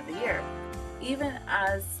beginning of the year, even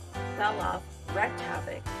as sell-off wreaked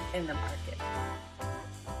havoc in the market.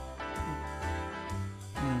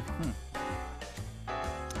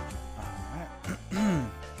 The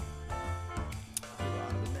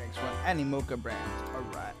next one, Animoca Brands.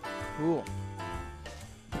 Alright, cool.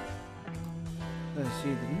 Let's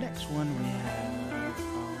see, the next one we have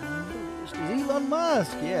is Elon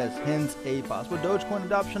Musk. Yes, hints a possible Dogecoin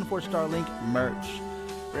adoption for Starlink merch.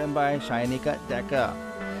 Written by Shainika Deka.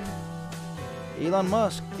 Elon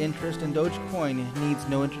Musk's interest in Dogecoin needs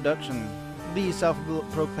no introduction. The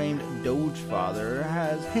self-proclaimed Doge father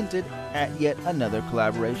has hinted at yet another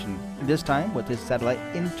collaboration, this time with his satellite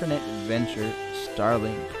internet venture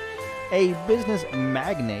Starlink. A business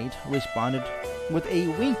magnate responded with a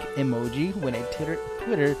wink emoji when a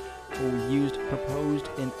Twitter used proposed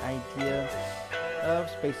an idea of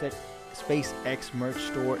SpaceX merch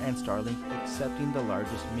store and Starlink accepting the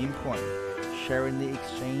largest meme coin. Sharing the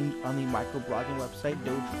exchange on the microblogging website,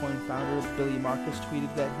 Dogecoin founder Billy Marcus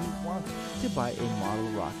tweeted that he wants to buy a model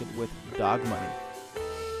rocket with dog money.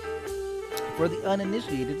 For the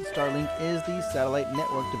uninitiated, Starlink is the satellite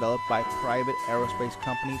network developed by private aerospace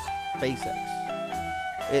company SpaceX.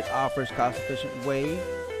 It offers cost-efficient,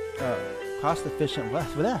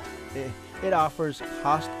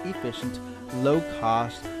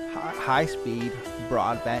 low-cost, high-speed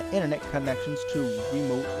broadband internet connections to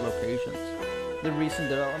remote locations. The recent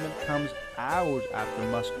development comes hours after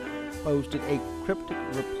Musk posted a cryptic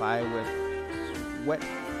reply with sweat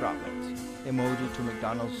droplets emoji to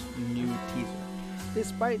McDonald's new teaser.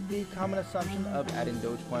 Despite the common assumption of adding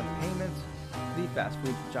Dogecoin payments, the fast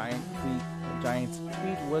food giant's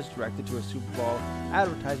tweet was directed to a Super Bowl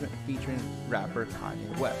advertisement featuring rapper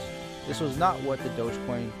Kanye West. This was not what the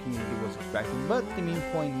Dogecoin community was expecting, but the meme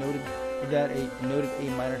coin noted a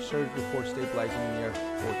minor surge before stabilizing near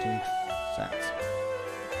 14 cents.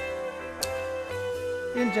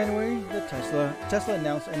 In January, the Tesla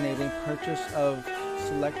announced enabling purchase of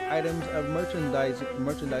select items of merchandise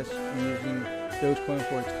using Dogecoin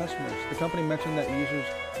for its customers. The company mentioned that users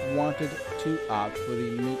wanted to opt for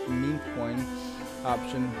the meme coin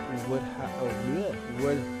option would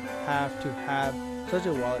have to have such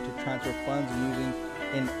a wallet to transfer funds using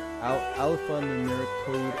an alphanumeric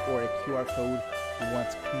code or a QR code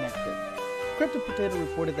once connected. Crypto Potato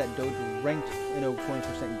reported that Doge ranked in over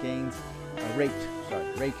 20% gains, raked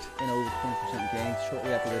in over 20% gains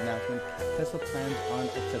shortly after the announcement. Tesla plans on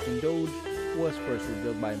accepting Doge was first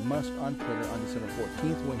revealed by Musk on Twitter on December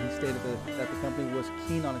 14th when he stated that the company was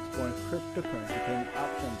keen on exploring cryptocurrency payment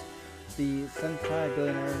options. The Sentai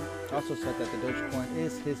billionaire also said that the Dogecoin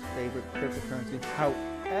is his favorite cryptocurrency.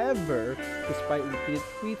 However, despite repeated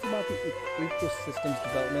tweets about the ecosystem's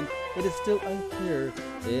development, it is still unclear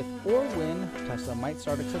if or when Tesla might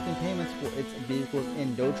start accepting payments for its vehicles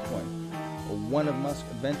in Dogecoin. One of Musk's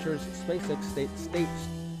ventures, SpaceX,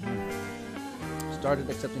 started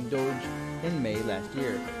accepting Doge in May last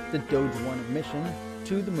year. The Doge 1 mission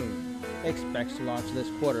to the moon expects to launch this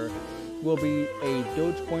quarter will be a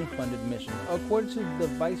Dogecoin-funded mission. According to the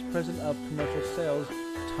Vice President of Commercial Sales,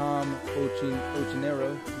 Tom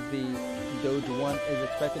Ochinero, the Doge 1 is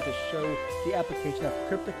expected to show the application of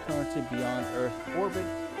cryptocurrency beyond Earth orbit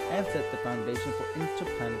and set the foundation for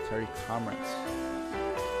interplanetary commerce.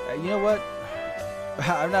 You know what?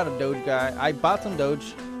 I'm not a Doge guy. I bought some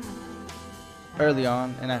Doge early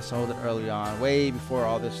on, and I sold it early on, way before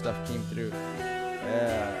all this stuff came through.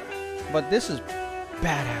 But this is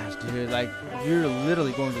badass, dude. Like, you're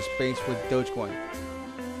literally going to space with Dogecoin.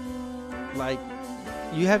 Like,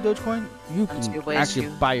 you have Dogecoin, you can actually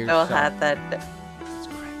buy yourself. Had that. That's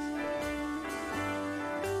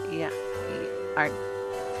crazy. Yeah.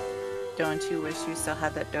 Don't you wish you still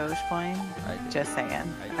had that Dogecoin? Just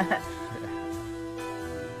saying.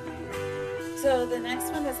 So the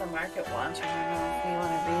next one is a market watch. I don't know if you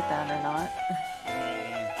want to read that or not.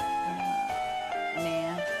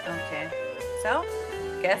 Nah. Okay. So,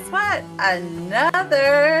 guess what?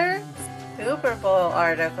 Another Super Bowl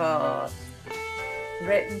article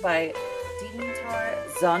written by Dimitar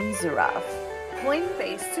Zanzarov.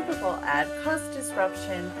 Coinbase Super Bowl ad caused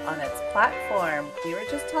disruption on its platform. We were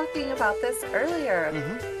just talking about this earlier.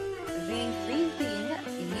 The leading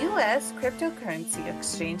U.S. cryptocurrency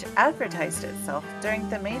exchange advertised itself during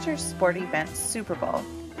the major sport event Super Bowl.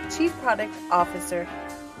 Chief Product Officer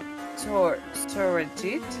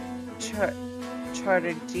Surajit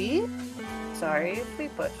Chatterjee, sorry if we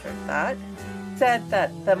butchered that, said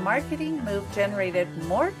that the marketing move generated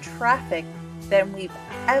more traffic than we've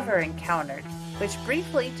ever encountered, which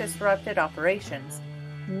briefly disrupted operations.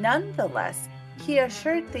 Nonetheless, he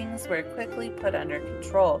assured things were quickly put under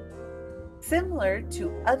control. Similar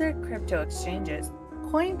to other crypto exchanges,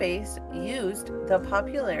 Coinbase used the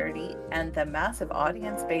popularity and the massive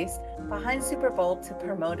audience base behind Super Bowl to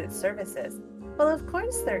promote its services. Well, of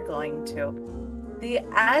course they're going to. The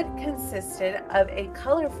ad consisted of a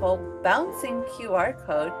colorful, bouncing QR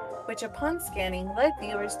code, which upon scanning led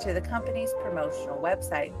viewers to the company's promotional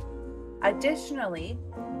website. Additionally,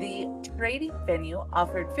 the trading venue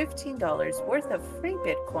offered $15 worth of free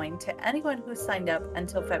Bitcoin to anyone who signed up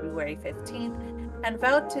until February 15th and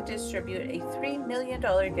vowed to distribute a $3 million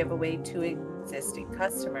giveaway to existing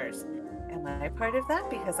customers. Am I part of that?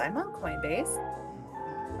 Because I'm on Coinbase.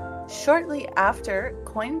 Shortly after,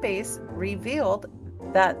 Coinbase revealed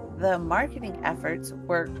that the marketing efforts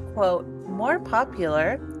were, quote, more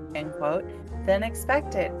popular, end quote, than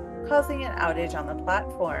expected, causing an outage on the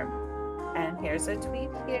platform. And here's a tweet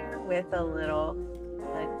here with a little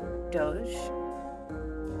Doge.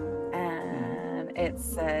 And it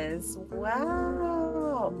says,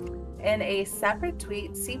 wow. In a separate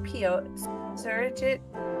tweet, CPO Surajit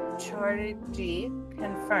Chatterjee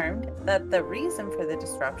confirmed that the reason for the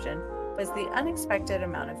disruption was the unexpected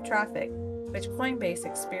amount of traffic, which Coinbase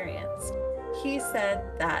experienced. He said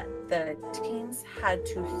that the teams had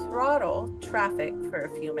to throttle traffic for a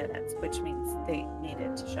few minutes, which means they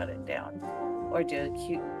needed to shut it down or do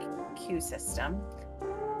a queue system.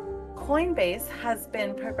 Coinbase has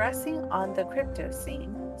been progressing on the crypto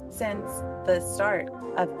scene since the start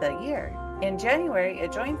of the year. In January,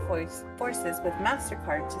 it joined forces with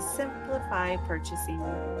MasterCard to simplify purchasing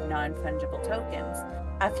non-fungible tokens.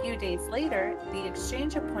 A few days later, the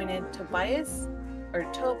exchange appointed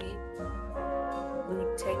Toby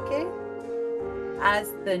Buttigieg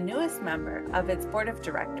as the newest member of its board of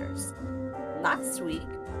directors. Last week,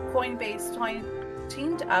 Coinbase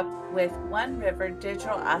teamed up with One River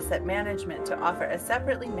Digital Asset Management to offer a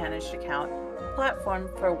separately managed account platform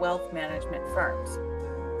for wealth management firms.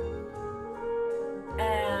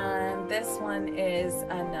 And this one is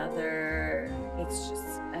another, it's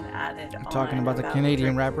just an added on. Talking about the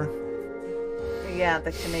Canadian rapper? Yeah,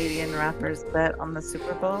 the Canadian rappers bet on the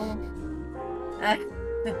Super Bowl. Yeah.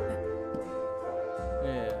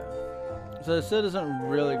 So it still doesn't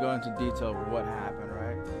really go into detail of what happened,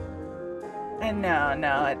 right? And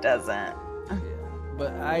no, it doesn't. Yeah.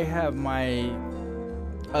 But I have my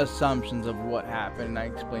assumptions of what happened, and I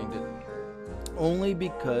explained it only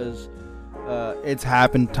because it's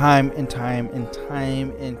happened time and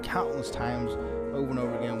countless times over and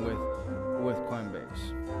over again with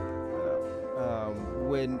Coinbase.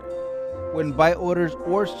 When buy orders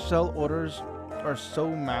or sell orders are so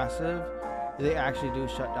massive, they actually do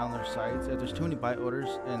shut down their sites. If there's too many buy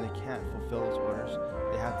orders and they can't fulfill those orders,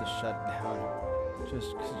 they have to shut down.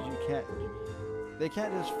 Just because they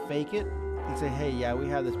can't just fake it and say, hey, yeah, we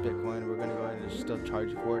have this Bitcoin, we're going to go ahead and just still charge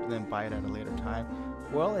you for it and then buy it at a later time.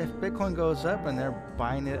 Well, if Bitcoin goes up and they're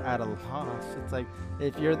buying it at a loss, it's like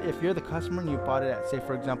if you're the customer and you bought it at, say,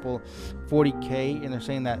 for example, 40K, and they're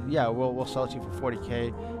saying that, yeah, we'll sell it to you for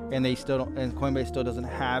 40K, and they still don't, and Coinbase still doesn't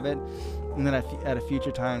have it, and then at a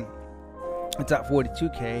future time it's at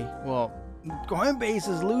 42K. Well, Coinbase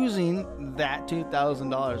is losing that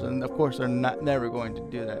 $2,000, and of course they're never going to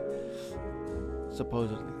do that,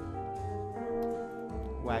 supposedly.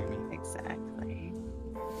 Wag me. Exactly.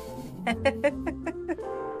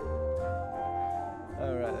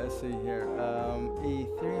 Alright, let's see here.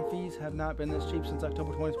 Ethereum fees have not been this cheap since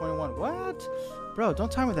October 2021. What? Bro,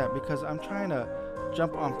 don't tell me that, because I'm trying to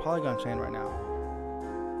jump on Polygon chain right now.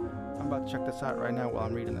 I'm about to check this out right now while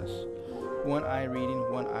I'm reading this. One eye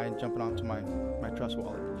reading, one eye jumping onto my Trust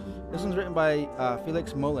wallet. This one's written by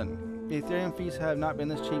Felix Mullen. Ethereum fees have not been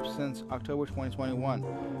this cheap since October 2021.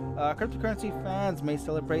 Cryptocurrency fans may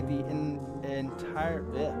celebrate the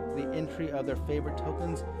entry of their favorite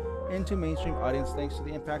tokens into mainstream audience thanks to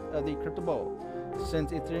the impact of the crypto bull.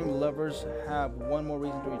 Since Ethereum lovers have one more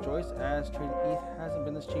reason to rejoice, as trading ETH hasn't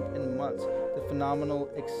been this cheap in months. This phenomenon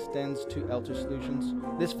extends to L2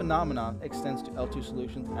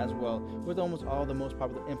 solutions as well, with almost all the most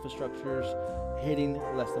popular infrastructures hitting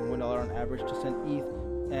less than $1 on average to send ETH,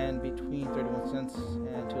 and between 31 cents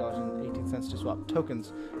and $2.18 to swap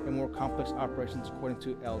tokens in more complex operations according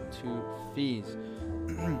to L2 fees.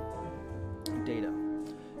 Data.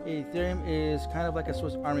 Ethereum is kind of like a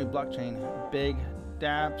Swiss Army blockchain. Big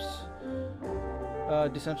dApps,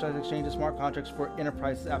 decentralized exchanges, smart contracts for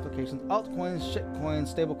enterprise applications, altcoins, shitcoins,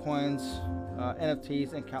 stablecoins,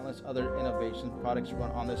 NFTs, and countless other innovation products run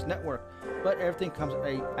on this network. But everything comes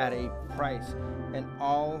at a price, and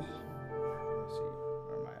all. Let's see,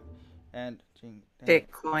 where am I at? And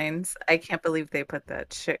Shitcoins. I can't believe they put that.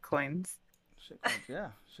 Shitcoins.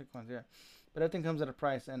 Shitcoins, yeah. But everything comes at a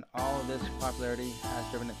price, and all of this popularity has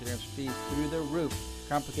driven Ethereum's fees through the roof,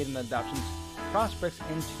 complicating the adoption prospects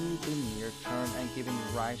into the near term and giving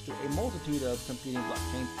rise to a multitude of competing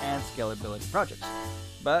blockchains and scalability projects.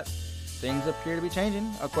 But things appear to be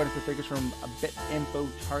changing. According to figures from BitInfo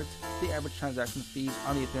charts, the average transaction fees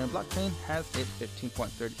on the Ethereum blockchain has hit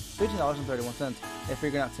 $15.31, a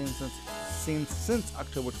figure not seen since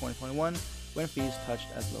October 2021, when fees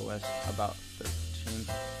touched as low as about $13.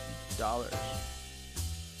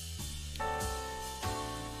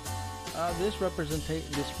 This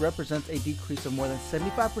represents a decrease of more than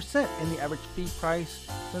 75% in the average fee price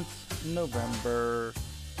since November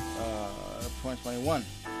 2021.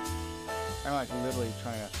 I'm like literally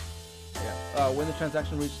trying to. When the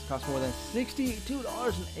transaction reaches cost more than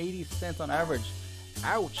 $62.80 on average.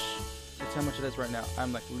 Ouch! That's how much it is right now.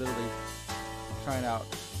 I'm like literally trying out.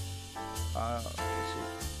 Let's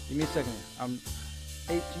see. Give me a second. I'm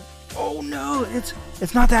 18. Oh no,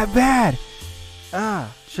 it's not that bad.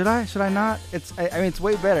 Should I not? I mean, it's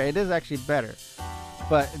way better. It is actually better,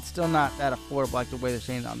 but it's still not that affordable like the way they're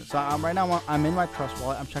saying it on this. So right now I'm in my Trust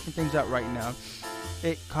wallet. I'm checking things out right now.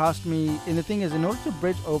 It cost me, and the thing is, in order to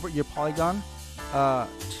bridge over your Polygon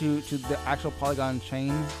to the actual Polygon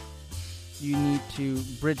chain, you need to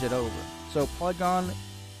bridge it over. So Polygon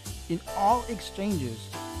in all exchanges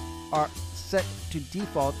are set to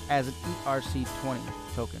default as an ERC20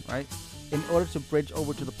 token, right? In order to bridge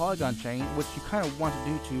over to the Polygon chain, which you kind of want to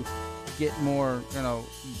do to get more,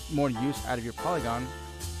 more use out of your Polygon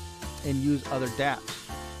and use other dApps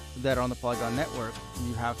that are on the Polygon network,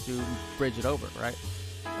 you have to bridge it over, right?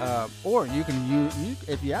 Or you can use,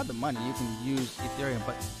 if you have the money, you can use Ethereum,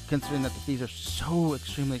 but considering that the fees are so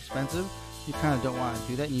extremely expensive, you kind of don't want to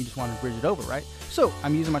do that, and you just want to bridge it over, right? So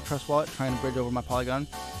I'm using my Trust wallet, trying to bridge over my Polygon.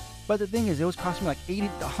 But the thing is, it was costing me like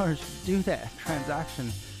 $80 to do that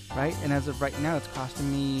transaction, right? And as of right now, it's costing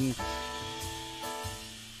me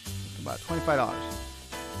about $25.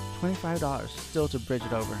 $25 still to bridge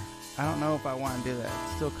it over. I don't know if I want to do that.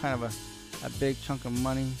 It's still kind of a big chunk of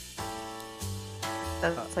money.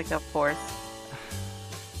 That's like a fourth.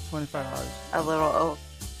 $25. A little over.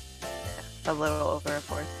 A little over a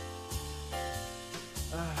fourth.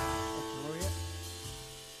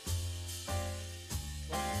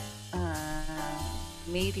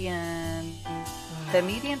 Median. The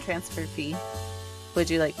median transfer fee. Would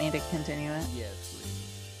you like me to continue it? Yes,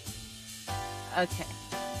 please. Okay.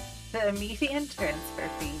 The median transfer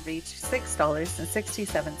fee reached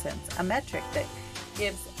 $6.67, a metric that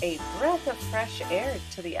gives a breath of fresh air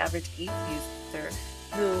to the average ETH user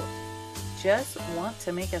who just want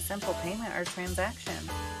to make a simple payment or transaction.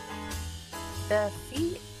 The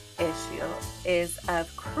fee issue is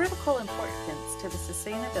of critical importance to the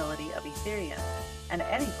sustainability of Ethereum, and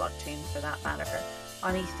any blockchain for that matter.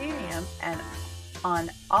 On Ethereum and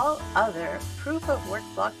on all other proof-of-work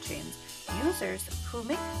blockchains, users who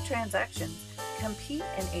make transactions compete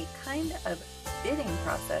in a kind of bidding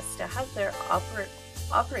process to have their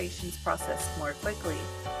operations processed more quickly.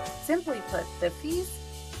 Simply put, the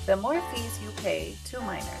more fees you pay to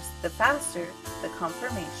miners, the faster the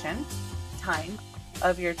confirmation time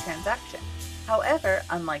of your transaction. However,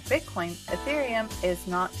 unlike Bitcoin, Ethereum is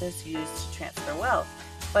not just used to transfer wealth,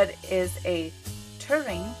 but is a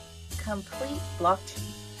Turing complete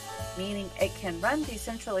blockchain, meaning it can run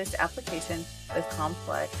decentralized applications with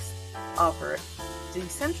complex operations.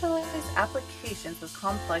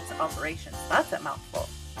 That's a mouthful.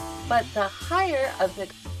 But the higher of the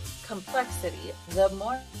complexity, the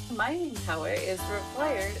more mining power is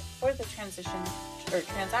required for the transaction to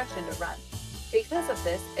run. Because of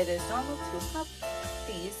this, it is normal to have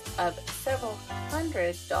fees of several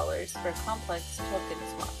 $100s for complex token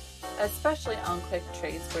swap, especially on quick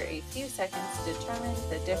trades where a few seconds determine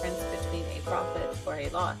the difference between a profit or a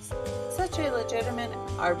loss. Such a legitimate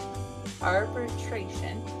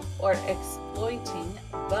arbitration or exploiting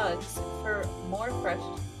bugs for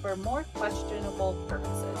more questionable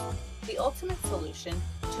purposes. The ultimate solution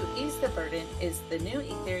to ease the burden is the new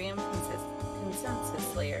Ethereum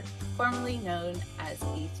consensus layer, formerly known as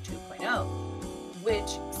ETH 2.0,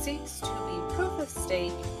 which seeks to be proof of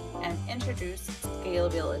stake and introduce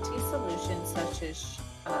scalability solutions such as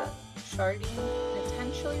sharding,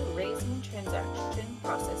 potentially raising transaction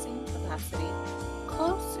processing capacity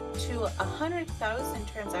close to 100,000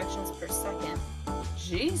 transactions per second.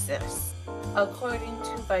 Jesus! According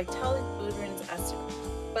to Vitalik Buterin's estimate.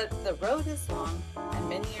 But the road is long and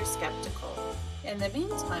many are skeptical. In the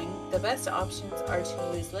meantime, the best options are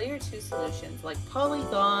to use layer 2 solutions like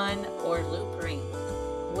Polygon or Loopring,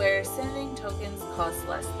 where sending tokens cost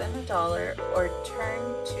less than $1, or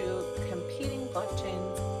turn to competing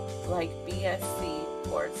blockchains like BSC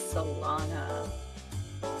or Solana.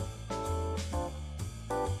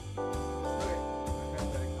 I'm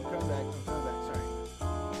coming back. Sorry. I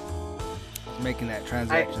was making that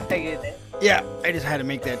transaction. I figured it. Yeah, I just had to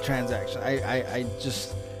make that transaction. I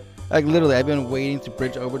just, like, literally, I've been waiting to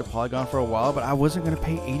bridge over to Polygon for a while, but I wasn't going to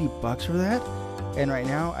pay $80 for that. And right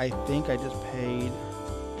now, I think I just paid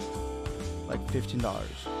like $15.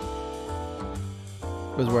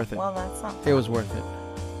 It was worth it. Well, that's not. It was worth it.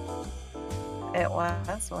 It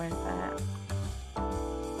was worth it.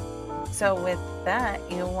 So with that,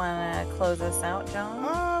 you want to close us out, John?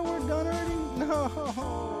 Oh, we're done already?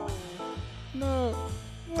 No.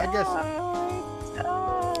 I guess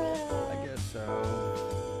so.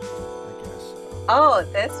 Oh,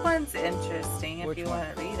 this one's interesting if Which you one?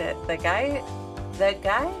 want to read it. The guy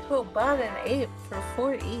who bought an ape for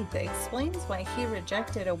 4 ETH explains why he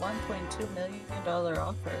rejected a $1.2 million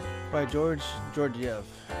offer. By Georgiev.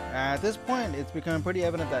 At this point, it's becoming pretty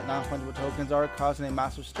evident that non-fungible tokens are causing a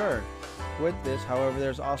massive stir. With this, however,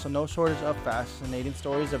 there's also no shortage of fascinating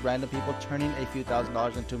stories of random people turning a few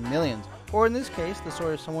 $1,000s into millions. Or in this case, the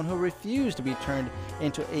story of someone who refused to be turned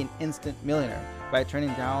into an instant millionaire by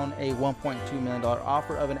turning down a $1.2 million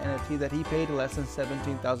offer of an NFT that he paid less than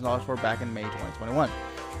 $17,000 for back in May 2021.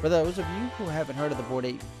 For those of you who haven't heard of the Bored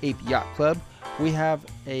Ape Yacht Club, we have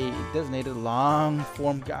a designated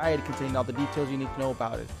long-form guide containing all the details you need to know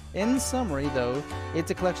about it. In summary, though, it's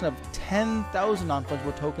a collection of 10,000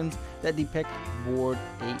 non-fungible tokens that depict bored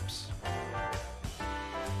apes.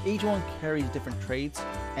 Each one carries different traits,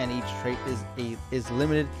 and each trait is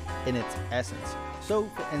limited in its essence. So,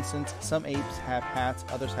 for instance, some apes have hats,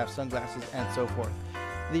 others have sunglasses, and so forth.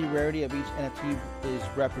 The rarity of each NFT is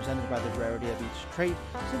represented by the rarity of each trait,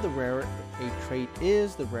 so the rarer a trait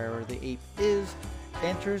is, the rarer the ape is.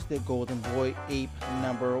 Enters the Golden Boy Ape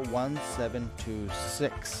number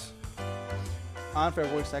 1726. On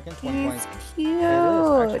February 2nd, 2020. He's cute. It is.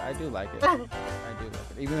 Actually, I do like it. I do like it.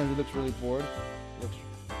 Even though he looks really bored, it looks...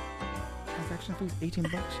 Transaction fees $18. I can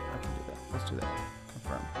do that. Let's do that.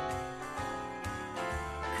 Confirm.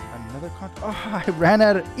 another Oh, I ran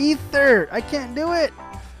out of ether. I can't do it.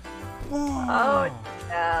 Oh,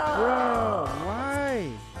 no. Bro,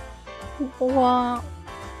 why? Wow.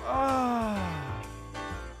 Oh.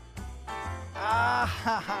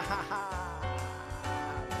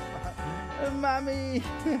 Mommy.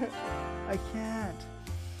 I can't.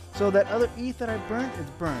 So that other ETH that I burnt is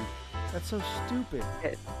burned. That's so stupid.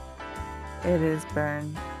 It is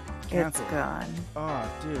burned. Cancel. It's gone. Oh,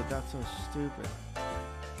 dude, that's so stupid.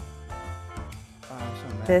 Oh, I'm so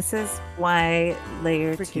mad. This is why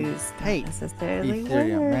layer Freaking 2's hate not necessarily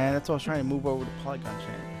Ethereum, work. man. That's why I was trying to move over to Polygon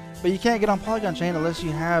chain. But you can't get on Polygon chain unless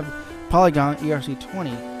you have Polygon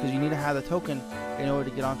ERC20, because you need to have the token in order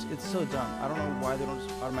to get on. It's so dumb. I don't know why they don't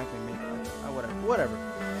just automatically make it. Whatever.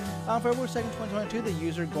 February 2nd, 2022, the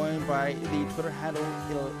user going by the Twitter handle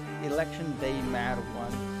Election Day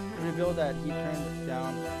Mad1 revealed that he turned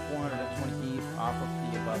down 420 ETH off of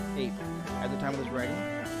the above ape. At the time of this writing,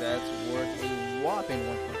 that's worth a whopping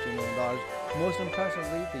 $1.2 million. Most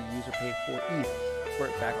impressively, the user paid 4 ETH for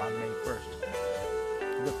it back on May 1st.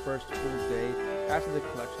 The first full day after the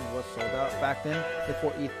collection was sold out. Back then, the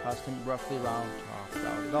 4 ETH cost him roughly around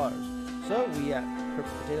 $12,000. So we at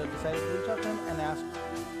Crypto Potato decided to reach out to him and ask,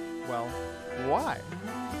 well, why?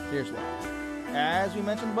 Here's why. As we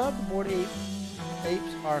mentioned above, the Bored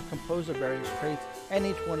Apes are composed of various traits, and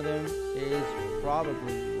each one of them is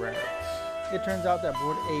probably rare. It turns out that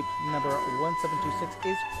Bored Ape number 1726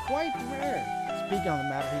 is quite rare. Speaking on the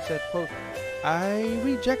matter, he said, quote, I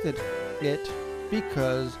rejected it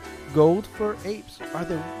because gold for apes are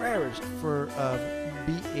the rarest for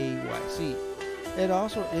BAYC. It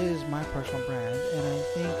also is my personal brand, and I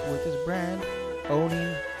think with this brand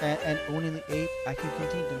owning the ape, I can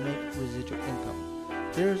continue to make residual income.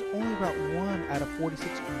 There's only about 1 out of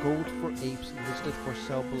 46 gold for apes listed for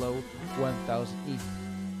sale below 1,000 ETH,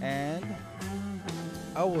 and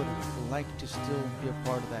I would like to still be a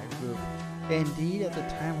part of that group. Indeed, at the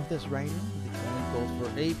time of this writing, the only gold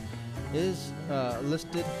for ape is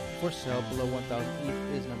listed for sale below 1,000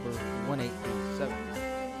 ETH is number 1887.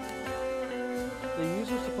 The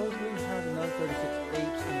user supposedly has another 36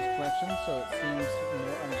 apes in his collection, so it seems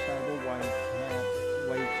more understandable why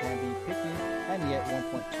he can be picky, and yet $1.2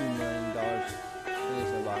 million is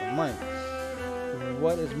a lot of money.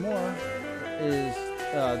 What is more is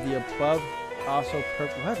the above also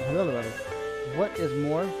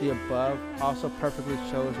perfectly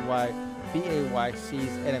shows why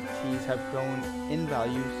BAYC's NFTs have grown in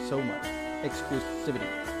value so much. Exclusivity.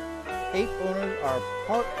 Ape owners are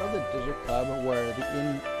part of the digital club where the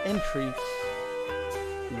entry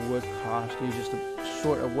would cost you just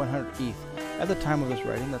short of 100 ETH. At the time of this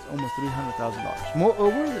writing, that's almost $300,000.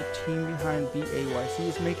 Moreover, the team behind BAYC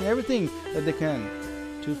is making everything that they can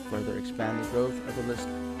to further expand the growth of the list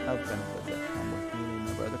of benefits that come with being a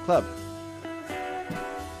member of the club.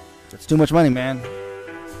 That's too much money, man.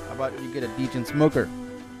 How about you get a Degen Smoker?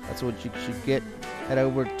 That's what you should get. Head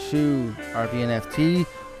over to RBNFT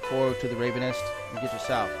or to the Ravenist and get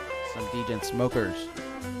yourself some Degen Smokers.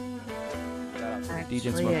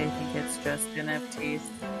 Actually, I think it's just NFTs.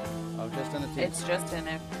 Oh, just NFTs? It's just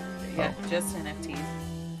NFTs. Yeah, just NFTs.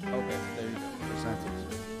 Okay, there you go.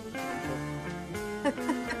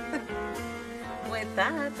 With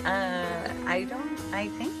that, I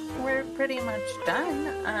think we're pretty much done.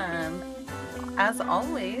 As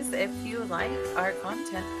always, if you like our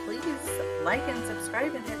content, please like and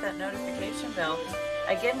subscribe and hit that notification bell.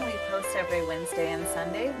 Again, we post every Wednesday and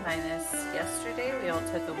Sunday, minus yesterday. We all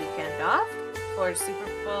took a weekend off for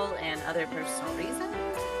Super Bowl and other personal reasons.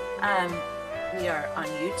 We are on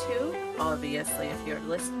YouTube, obviously, if you're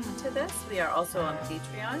listening to this. We are also on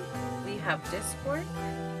Patreon. We have Discord.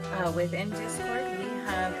 Within Discord, we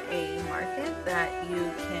have a market that you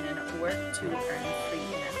can work to earn free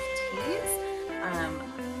NFTs.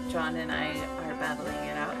 John and I are battling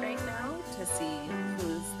it out right now to see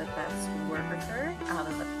who's the best worker out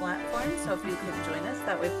of the platform. So if you could join us,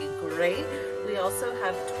 that would be great. We also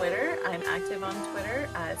have Twitter. I'm active on Twitter.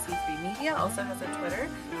 C3 Media also has a Twitter.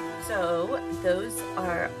 So those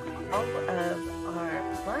are all of our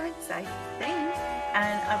plugs, I think.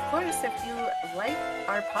 And of course, if you like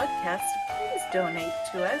our podcast, please donate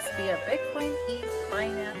to us via Bitcoin,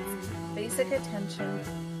 Binance, Basic Attention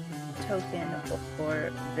Token,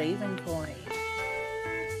 or Ravencoin.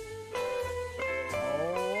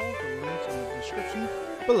 All the links in the description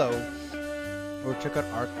below, or check out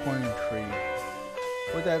our coin tree.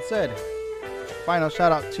 With that said, final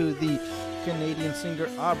shout out to the Canadian singer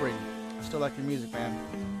Aubrey. I still like your music, man.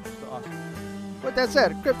 It's awesome. With that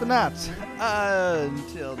said, Cryptonauts,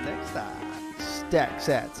 until next time, stack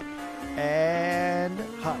sats and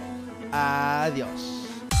huddle. Adios.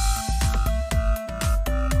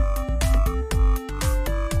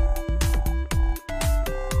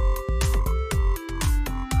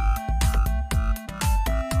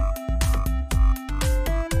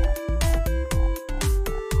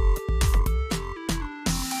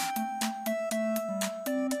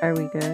 Are we good?